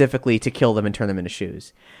animals specifically to kill them and turn them into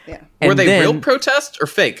shoes. Yeah. Were they real protests or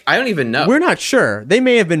fake? I don't even know. We're not sure. They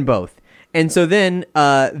may have been both. And so then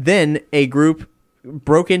a group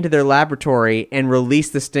broke into their laboratory and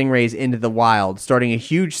released the stingrays into the wild, starting a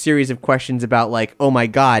huge series of questions about like, oh my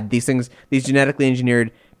God, these genetically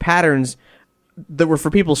engineered patterns that were for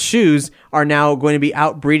people's shoes are now going to be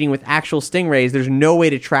outbreeding with actual stingrays. There's no way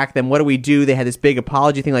to track them. What do we do? They had this big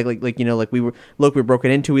apology thing, we were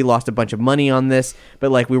broken into. We lost a bunch of money on this, but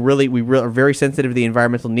like we are very sensitive to the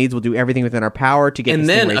environmental needs. We'll do everything within our power to get. And the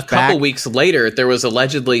then stingrays a couple back. weeks later, there was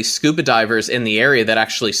allegedly scuba divers in the area that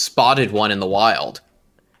actually spotted one in the wild.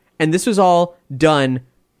 And this was all done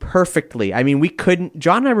perfectly. I mean, we couldn't...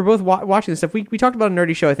 John and I were both watching this stuff. We talked about a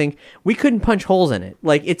nerdy show, I think. We couldn't punch holes in it.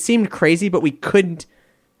 Like, it seemed crazy, but we couldn't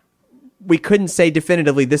say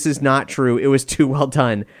definitively this is not true. It was too well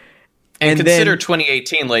done. And consider then,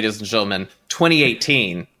 2018, ladies and gentlemen.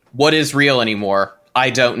 2018. What is real anymore? I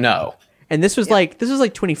don't know. And this was like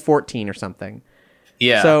 2014 or something.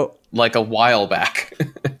 Yeah. So like a while back.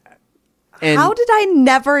 How did I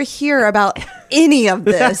never hear about any of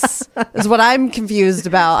this? Is what I'm confused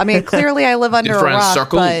about. I mean, clearly I live under a rock,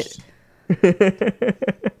 but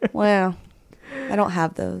well, I don't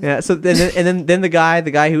have those. Yeah. So then the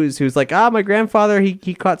guy who's like, my grandfather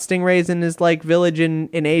he caught stingrays in his like village in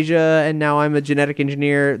Asia, and now I'm a genetic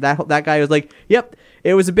engineer. That guy was like, yep,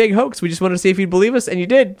 it was a big hoax. We just wanted to see if you'd believe us, and you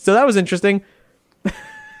did. So that was interesting.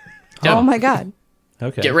 Oh my god.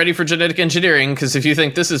 Okay. Get ready for genetic engineering, because if you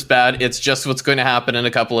think this is bad, it's just what's going to happen in a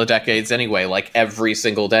couple of decades anyway, like every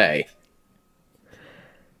single day.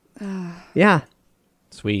 Yeah.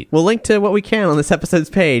 Sweet. We'll link to what we can on this episode's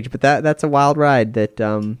page, but that's a wild ride that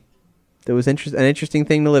was an interesting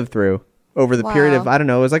thing to live through over the period of, I don't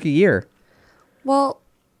know, it was like a year. Well,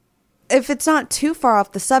 if it's not too far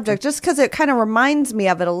off the subject, just because it kind of reminds me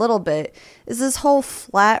of it a little bit, is this whole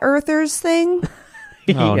flat earthers thing.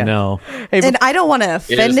 Oh, no. Hey, and I don't want to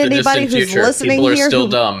offend anybody who's listening People are here. still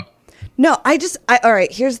dumb. No, all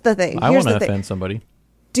right, here's the thing. I want to offend somebody.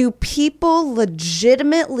 Do people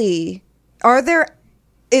legitimately,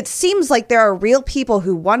 it seems like there are real people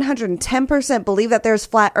who 110% believe that there's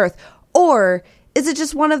flat earth, or is it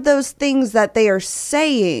just one of those things that they are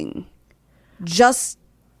saying just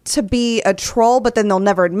to be a troll, but then they'll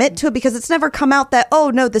never admit to it because it's never come out that, oh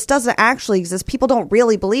no, this doesn't actually exist. People don't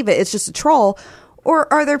really believe it. It's just a troll.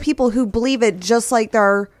 Or are there people who believe it just like there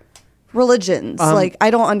are religions? Like,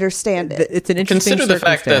 I don't understand it. It's an interesting Consider the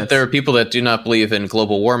fact that there are people that do not believe in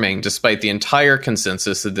global warming, despite the entire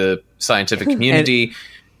consensus of the scientific community.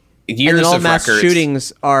 Years and all of mass records.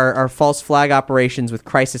 shootings are false flag operations with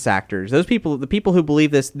crisis actors. Those people, the people who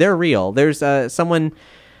believe this, they're real. There's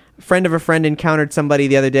friend of a friend encountered somebody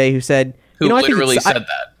the other day who said, Who I literally think said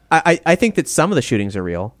that. I think that some of the shootings are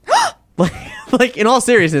real. Like in all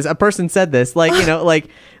seriousness, a person said this,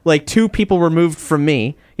 like 2 people removed from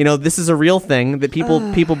me. This is a real thing that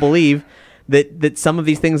people believe that some of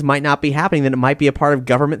these things might not be happening, that it might be a part of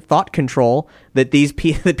government thought control, that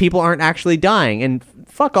that people aren't actually dying. And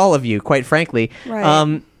fuck all of you, quite frankly.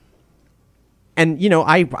 Right. And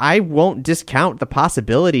I won't discount the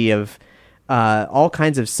possibility of all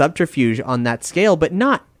kinds of subterfuge on that scale, but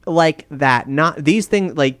not like that. Not these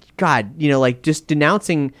things, like God, like just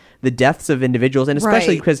denouncing the deaths of individuals, and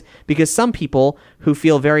especially because some people who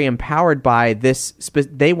feel very empowered by this,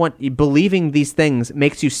 believing these things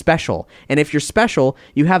makes you special, and if you're special,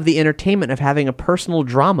 you have the entertainment of having a personal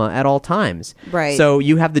drama at all times. Right. So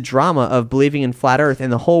you have the drama of believing in flat Earth,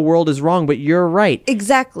 and the whole world is wrong, but you're right.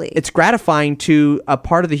 Exactly. It's gratifying to a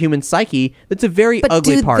part of the human psyche that's a very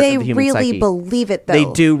ugly part of the human psyche. But do they really believe it, though? They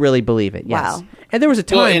do really believe it. Yes. Wow. And there was a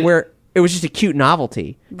time where it was just a cute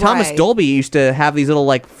novelty. Thomas Dolby used to have these little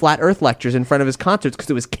like flat earth lectures in front of his concerts because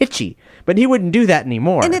it was kitschy, but he wouldn't do that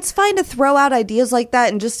anymore. And it's fine to throw out ideas like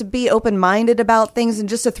that and just to be open-minded about things and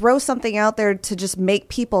just to throw something out there to just make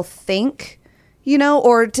people think,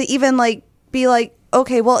 or to even like be like,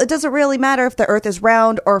 okay, well, it doesn't really matter if the earth is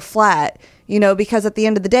round or flat, because at the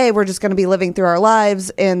end of the day, we're just going to be living through our lives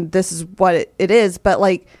and this is what it is. But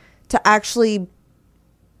like to actually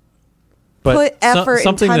put effort and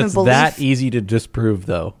something time that's and belief. that easy to disprove,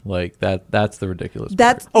 though, like that's the ridiculous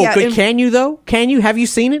That's part. but can you though? Can you? Have you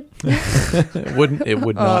seen it? It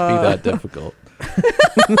would not be that difficult.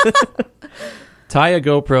 Tie a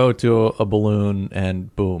GoPro to a balloon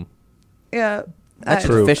and boom. Yeah. That's a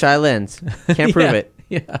fisheye lens. Can't prove it.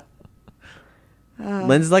 Yeah.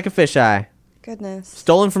 Lens is like a fisheye. Goodness.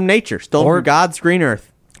 Stolen from nature. Stolen from God's green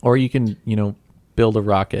earth. Or you can, build a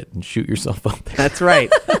rocket and shoot yourself up there. That's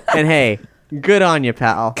right. And hey, good on you,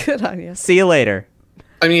 pal. Good on you. See you later.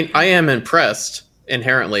 I mean, I am impressed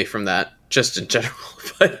inherently from that, just in general.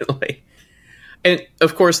 But and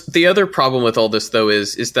of course, the other problem with all this, though,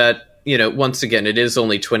 is that, once again, it is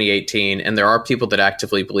only 2018, and there are people that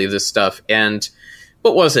actively believe this stuff. And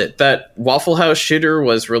what was it? That Waffle House shooter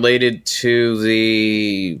was related to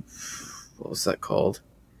the... What was that called?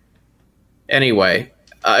 Anyway,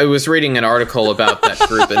 I was reading an article about that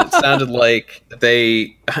group, and it sounded like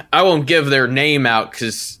I won't give their name out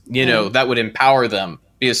because, that would empower them.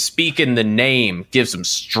 Because speaking the name gives them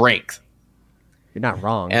strength. You're not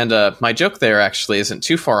wrong. And my joke there actually isn't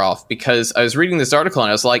too far off, because I was reading this article and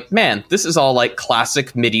I was like, man, this is all like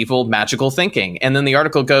classic medieval magical thinking. And then the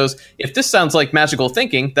article goes, if this sounds like magical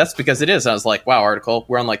thinking, that's because it is. And I was like, wow, article,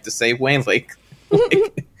 we're on like the same wavelength.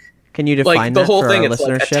 Can you define like the that whole for thing? our It's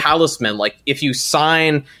like a listenership? talisman. Like if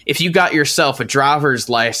you got yourself a driver's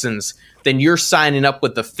license, then you're signing up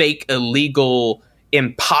with the fake, illegal,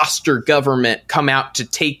 imposter government come out to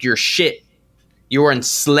take your shit. You're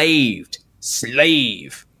enslaved,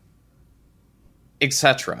 slave,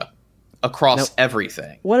 etc. across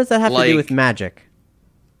everything. What does that have to do Like, with magic?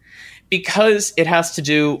 because it has to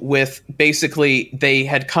do with basically they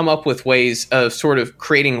had come up with ways of sort of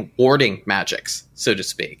creating warding magics, so to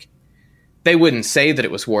speak. They wouldn't say that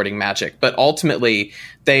it was warding magic, but ultimately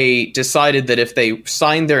they decided that if they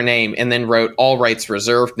signed their name and then wrote all rights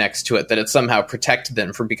reserved next to it, that it somehow protected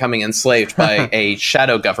them from becoming enslaved by a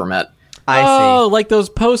shadow government. I see. Like those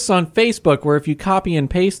posts on Facebook where if you copy and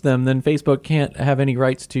paste them, then Facebook can't have any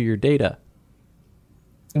rights to your data.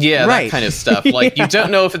 Yeah, Right. that kind of stuff. Like, you don't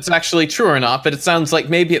know if it's actually true or not, but it sounds like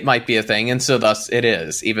maybe it might be a thing, and so thus it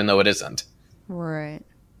is, even though it isn't. Right.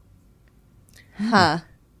 Huh.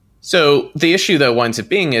 So the issue, though, winds up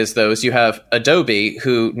being is you have Adobe,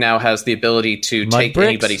 who now has the ability to take bricks.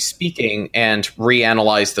 anybody speaking and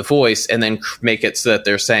reanalyze the voice and then make it so that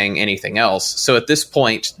they're saying anything else. So at this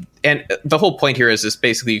point, and the whole point here is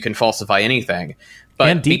basically you can falsify anything. But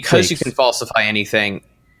And because you deepfakes. can falsify anything,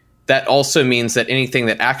 that also means that anything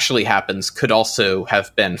that actually happens could also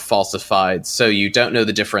have been falsified. So you don't know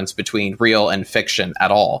the difference between real and fiction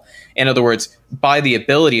at all. In other words, by the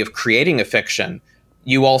ability of creating a fiction,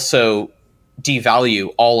 you also devalue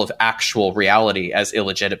all of actual reality as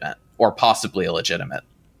illegitimate or possibly illegitimate.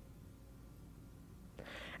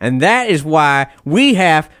 And that is why we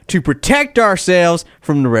have to protect ourselves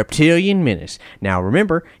from the reptilian menace. Now,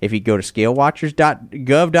 remember, if you go to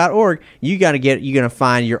scalewatchers.gov.org, you're gonna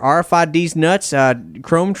find your RFIDs nuts,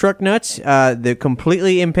 Chrome truck nuts, the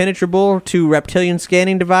completely impenetrable to reptilian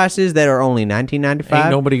scanning devices that are only $19.95. Ain't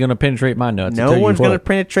nobody going to penetrate my nuts. No one's going to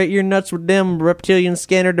penetrate your nuts with them reptilian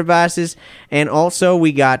scanner devices. And also,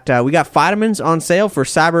 we got vitamins on sale for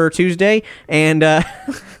Cyber Tuesday, and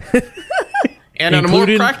And on a more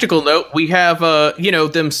practical note, we have,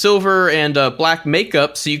 them silver and black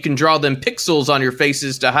makeup so you can draw them pixels on your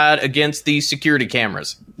faces to hide against these security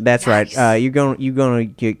cameras. That's right. You're gonna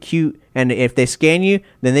get cute, and if they scan you,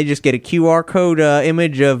 then they just get a QR code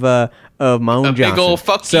image of my own A Johnson. big ol'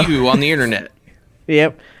 fuck you on the internet.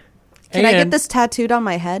 Yep. Can I get this tattooed on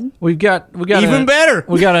my head? We got Even better.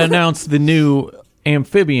 We got to announce the new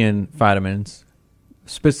amphibian vitamins,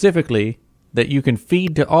 specifically that you can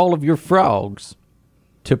feed to all of your frogs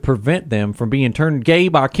to prevent them from being turned gay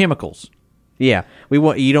by chemicals. Yeah,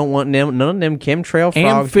 you don't want them, none of them chemtrail frogs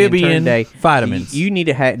Amphibian being turned gay. vitamins. You need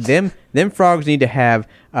to have them. Them frogs need to have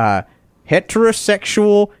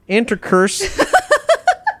heterosexual intercourse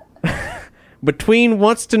between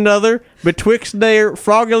once to another betwixt their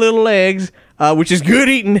froggy little legs, which is good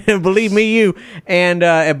eating. Believe me, you. And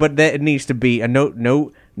but that needs to be a no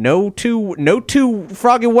two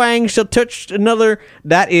froggy wangs shall touch another.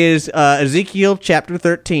 That is Ezekiel chapter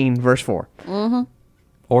 13, verse 4. Mm-hmm.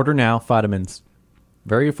 Order now, vitamins.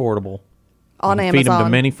 Very affordable. On You can Amazon. Feed them to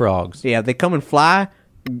many frogs. Yeah, they come in fly,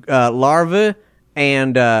 larva,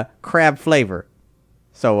 and crab flavor.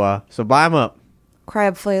 So buy them up.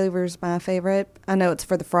 Crab flavor's my favorite. I know it's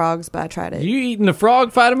for the frogs, but I tried it. You eating the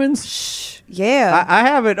frog vitamins? Yeah. I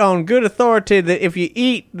have it on good authority that if you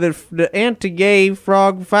eat the anti-gay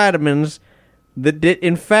frog vitamins, that it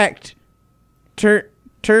in fact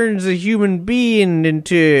turns a human being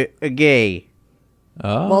into a gay.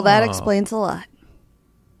 Oh. Well, that explains a lot.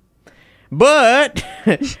 But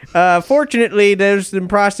fortunately, the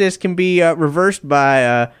process can be reversed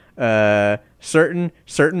by certain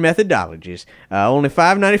methodologies. Only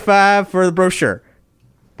 $5.95 for the brochure.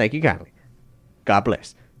 Thank you kindly. God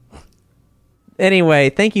bless. Anyway,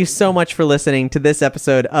 thank you so much for listening to this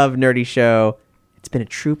episode of Nerdy Show. It's been a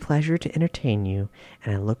true pleasure to entertain you,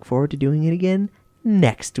 and I look forward to doing it again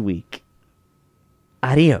next week.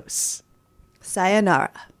 Adios. Sayonara.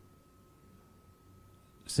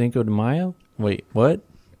 Cinco de Mayo? Wait, what?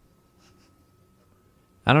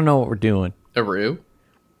 I don't know what we're doing. Aru?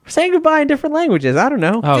 We're saying goodbye in different languages. I don't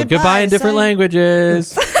know. Oh, goodbye in different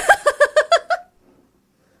languages.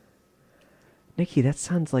 Nikki, that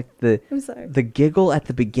sounds like I'm sorry. the giggle at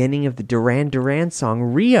the beginning of the Duran Duran song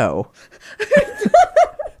Rio.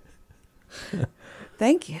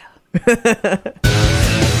 Thank you.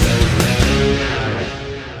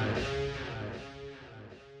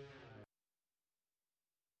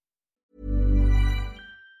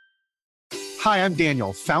 Hi, I'm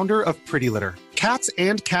Daniel, founder of Pretty Litter. Cats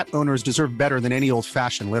and cat owners deserve better than any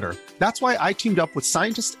old-fashioned litter. That's why I teamed up with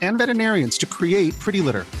scientists and veterinarians to create Pretty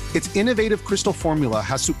Litter. Its innovative crystal formula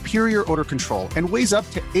has superior odor control and weighs up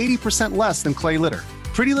to 80% less than clay litter.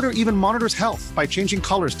 Pretty Litter even monitors health by changing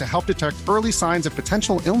colors to help detect early signs of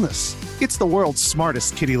potential illness. It's the world's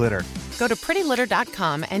smartest kitty litter. Go to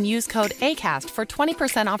prettylitter.com and use code ACAST for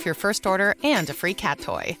 20% off your first order and a free cat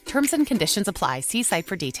toy. Terms and conditions apply. See site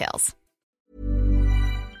for details.